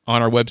podcasts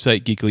on our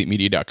website,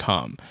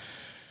 geekelitemedia.com.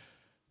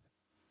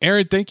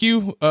 Aaron, thank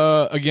you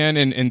again,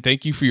 and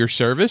thank you for your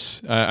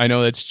service. I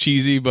know that's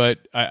cheesy, but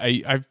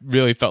I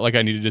really felt like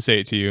I needed to say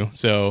it to you.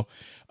 So,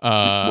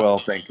 well,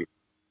 thank you.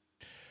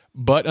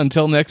 But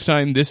until next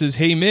time, this is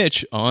Hey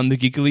Mitch on the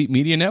Geek Elite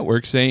Media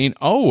Network saying,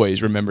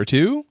 always remember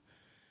to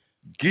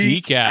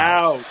geek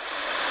out.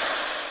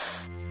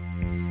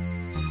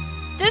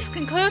 This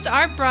concludes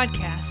our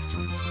broadcast.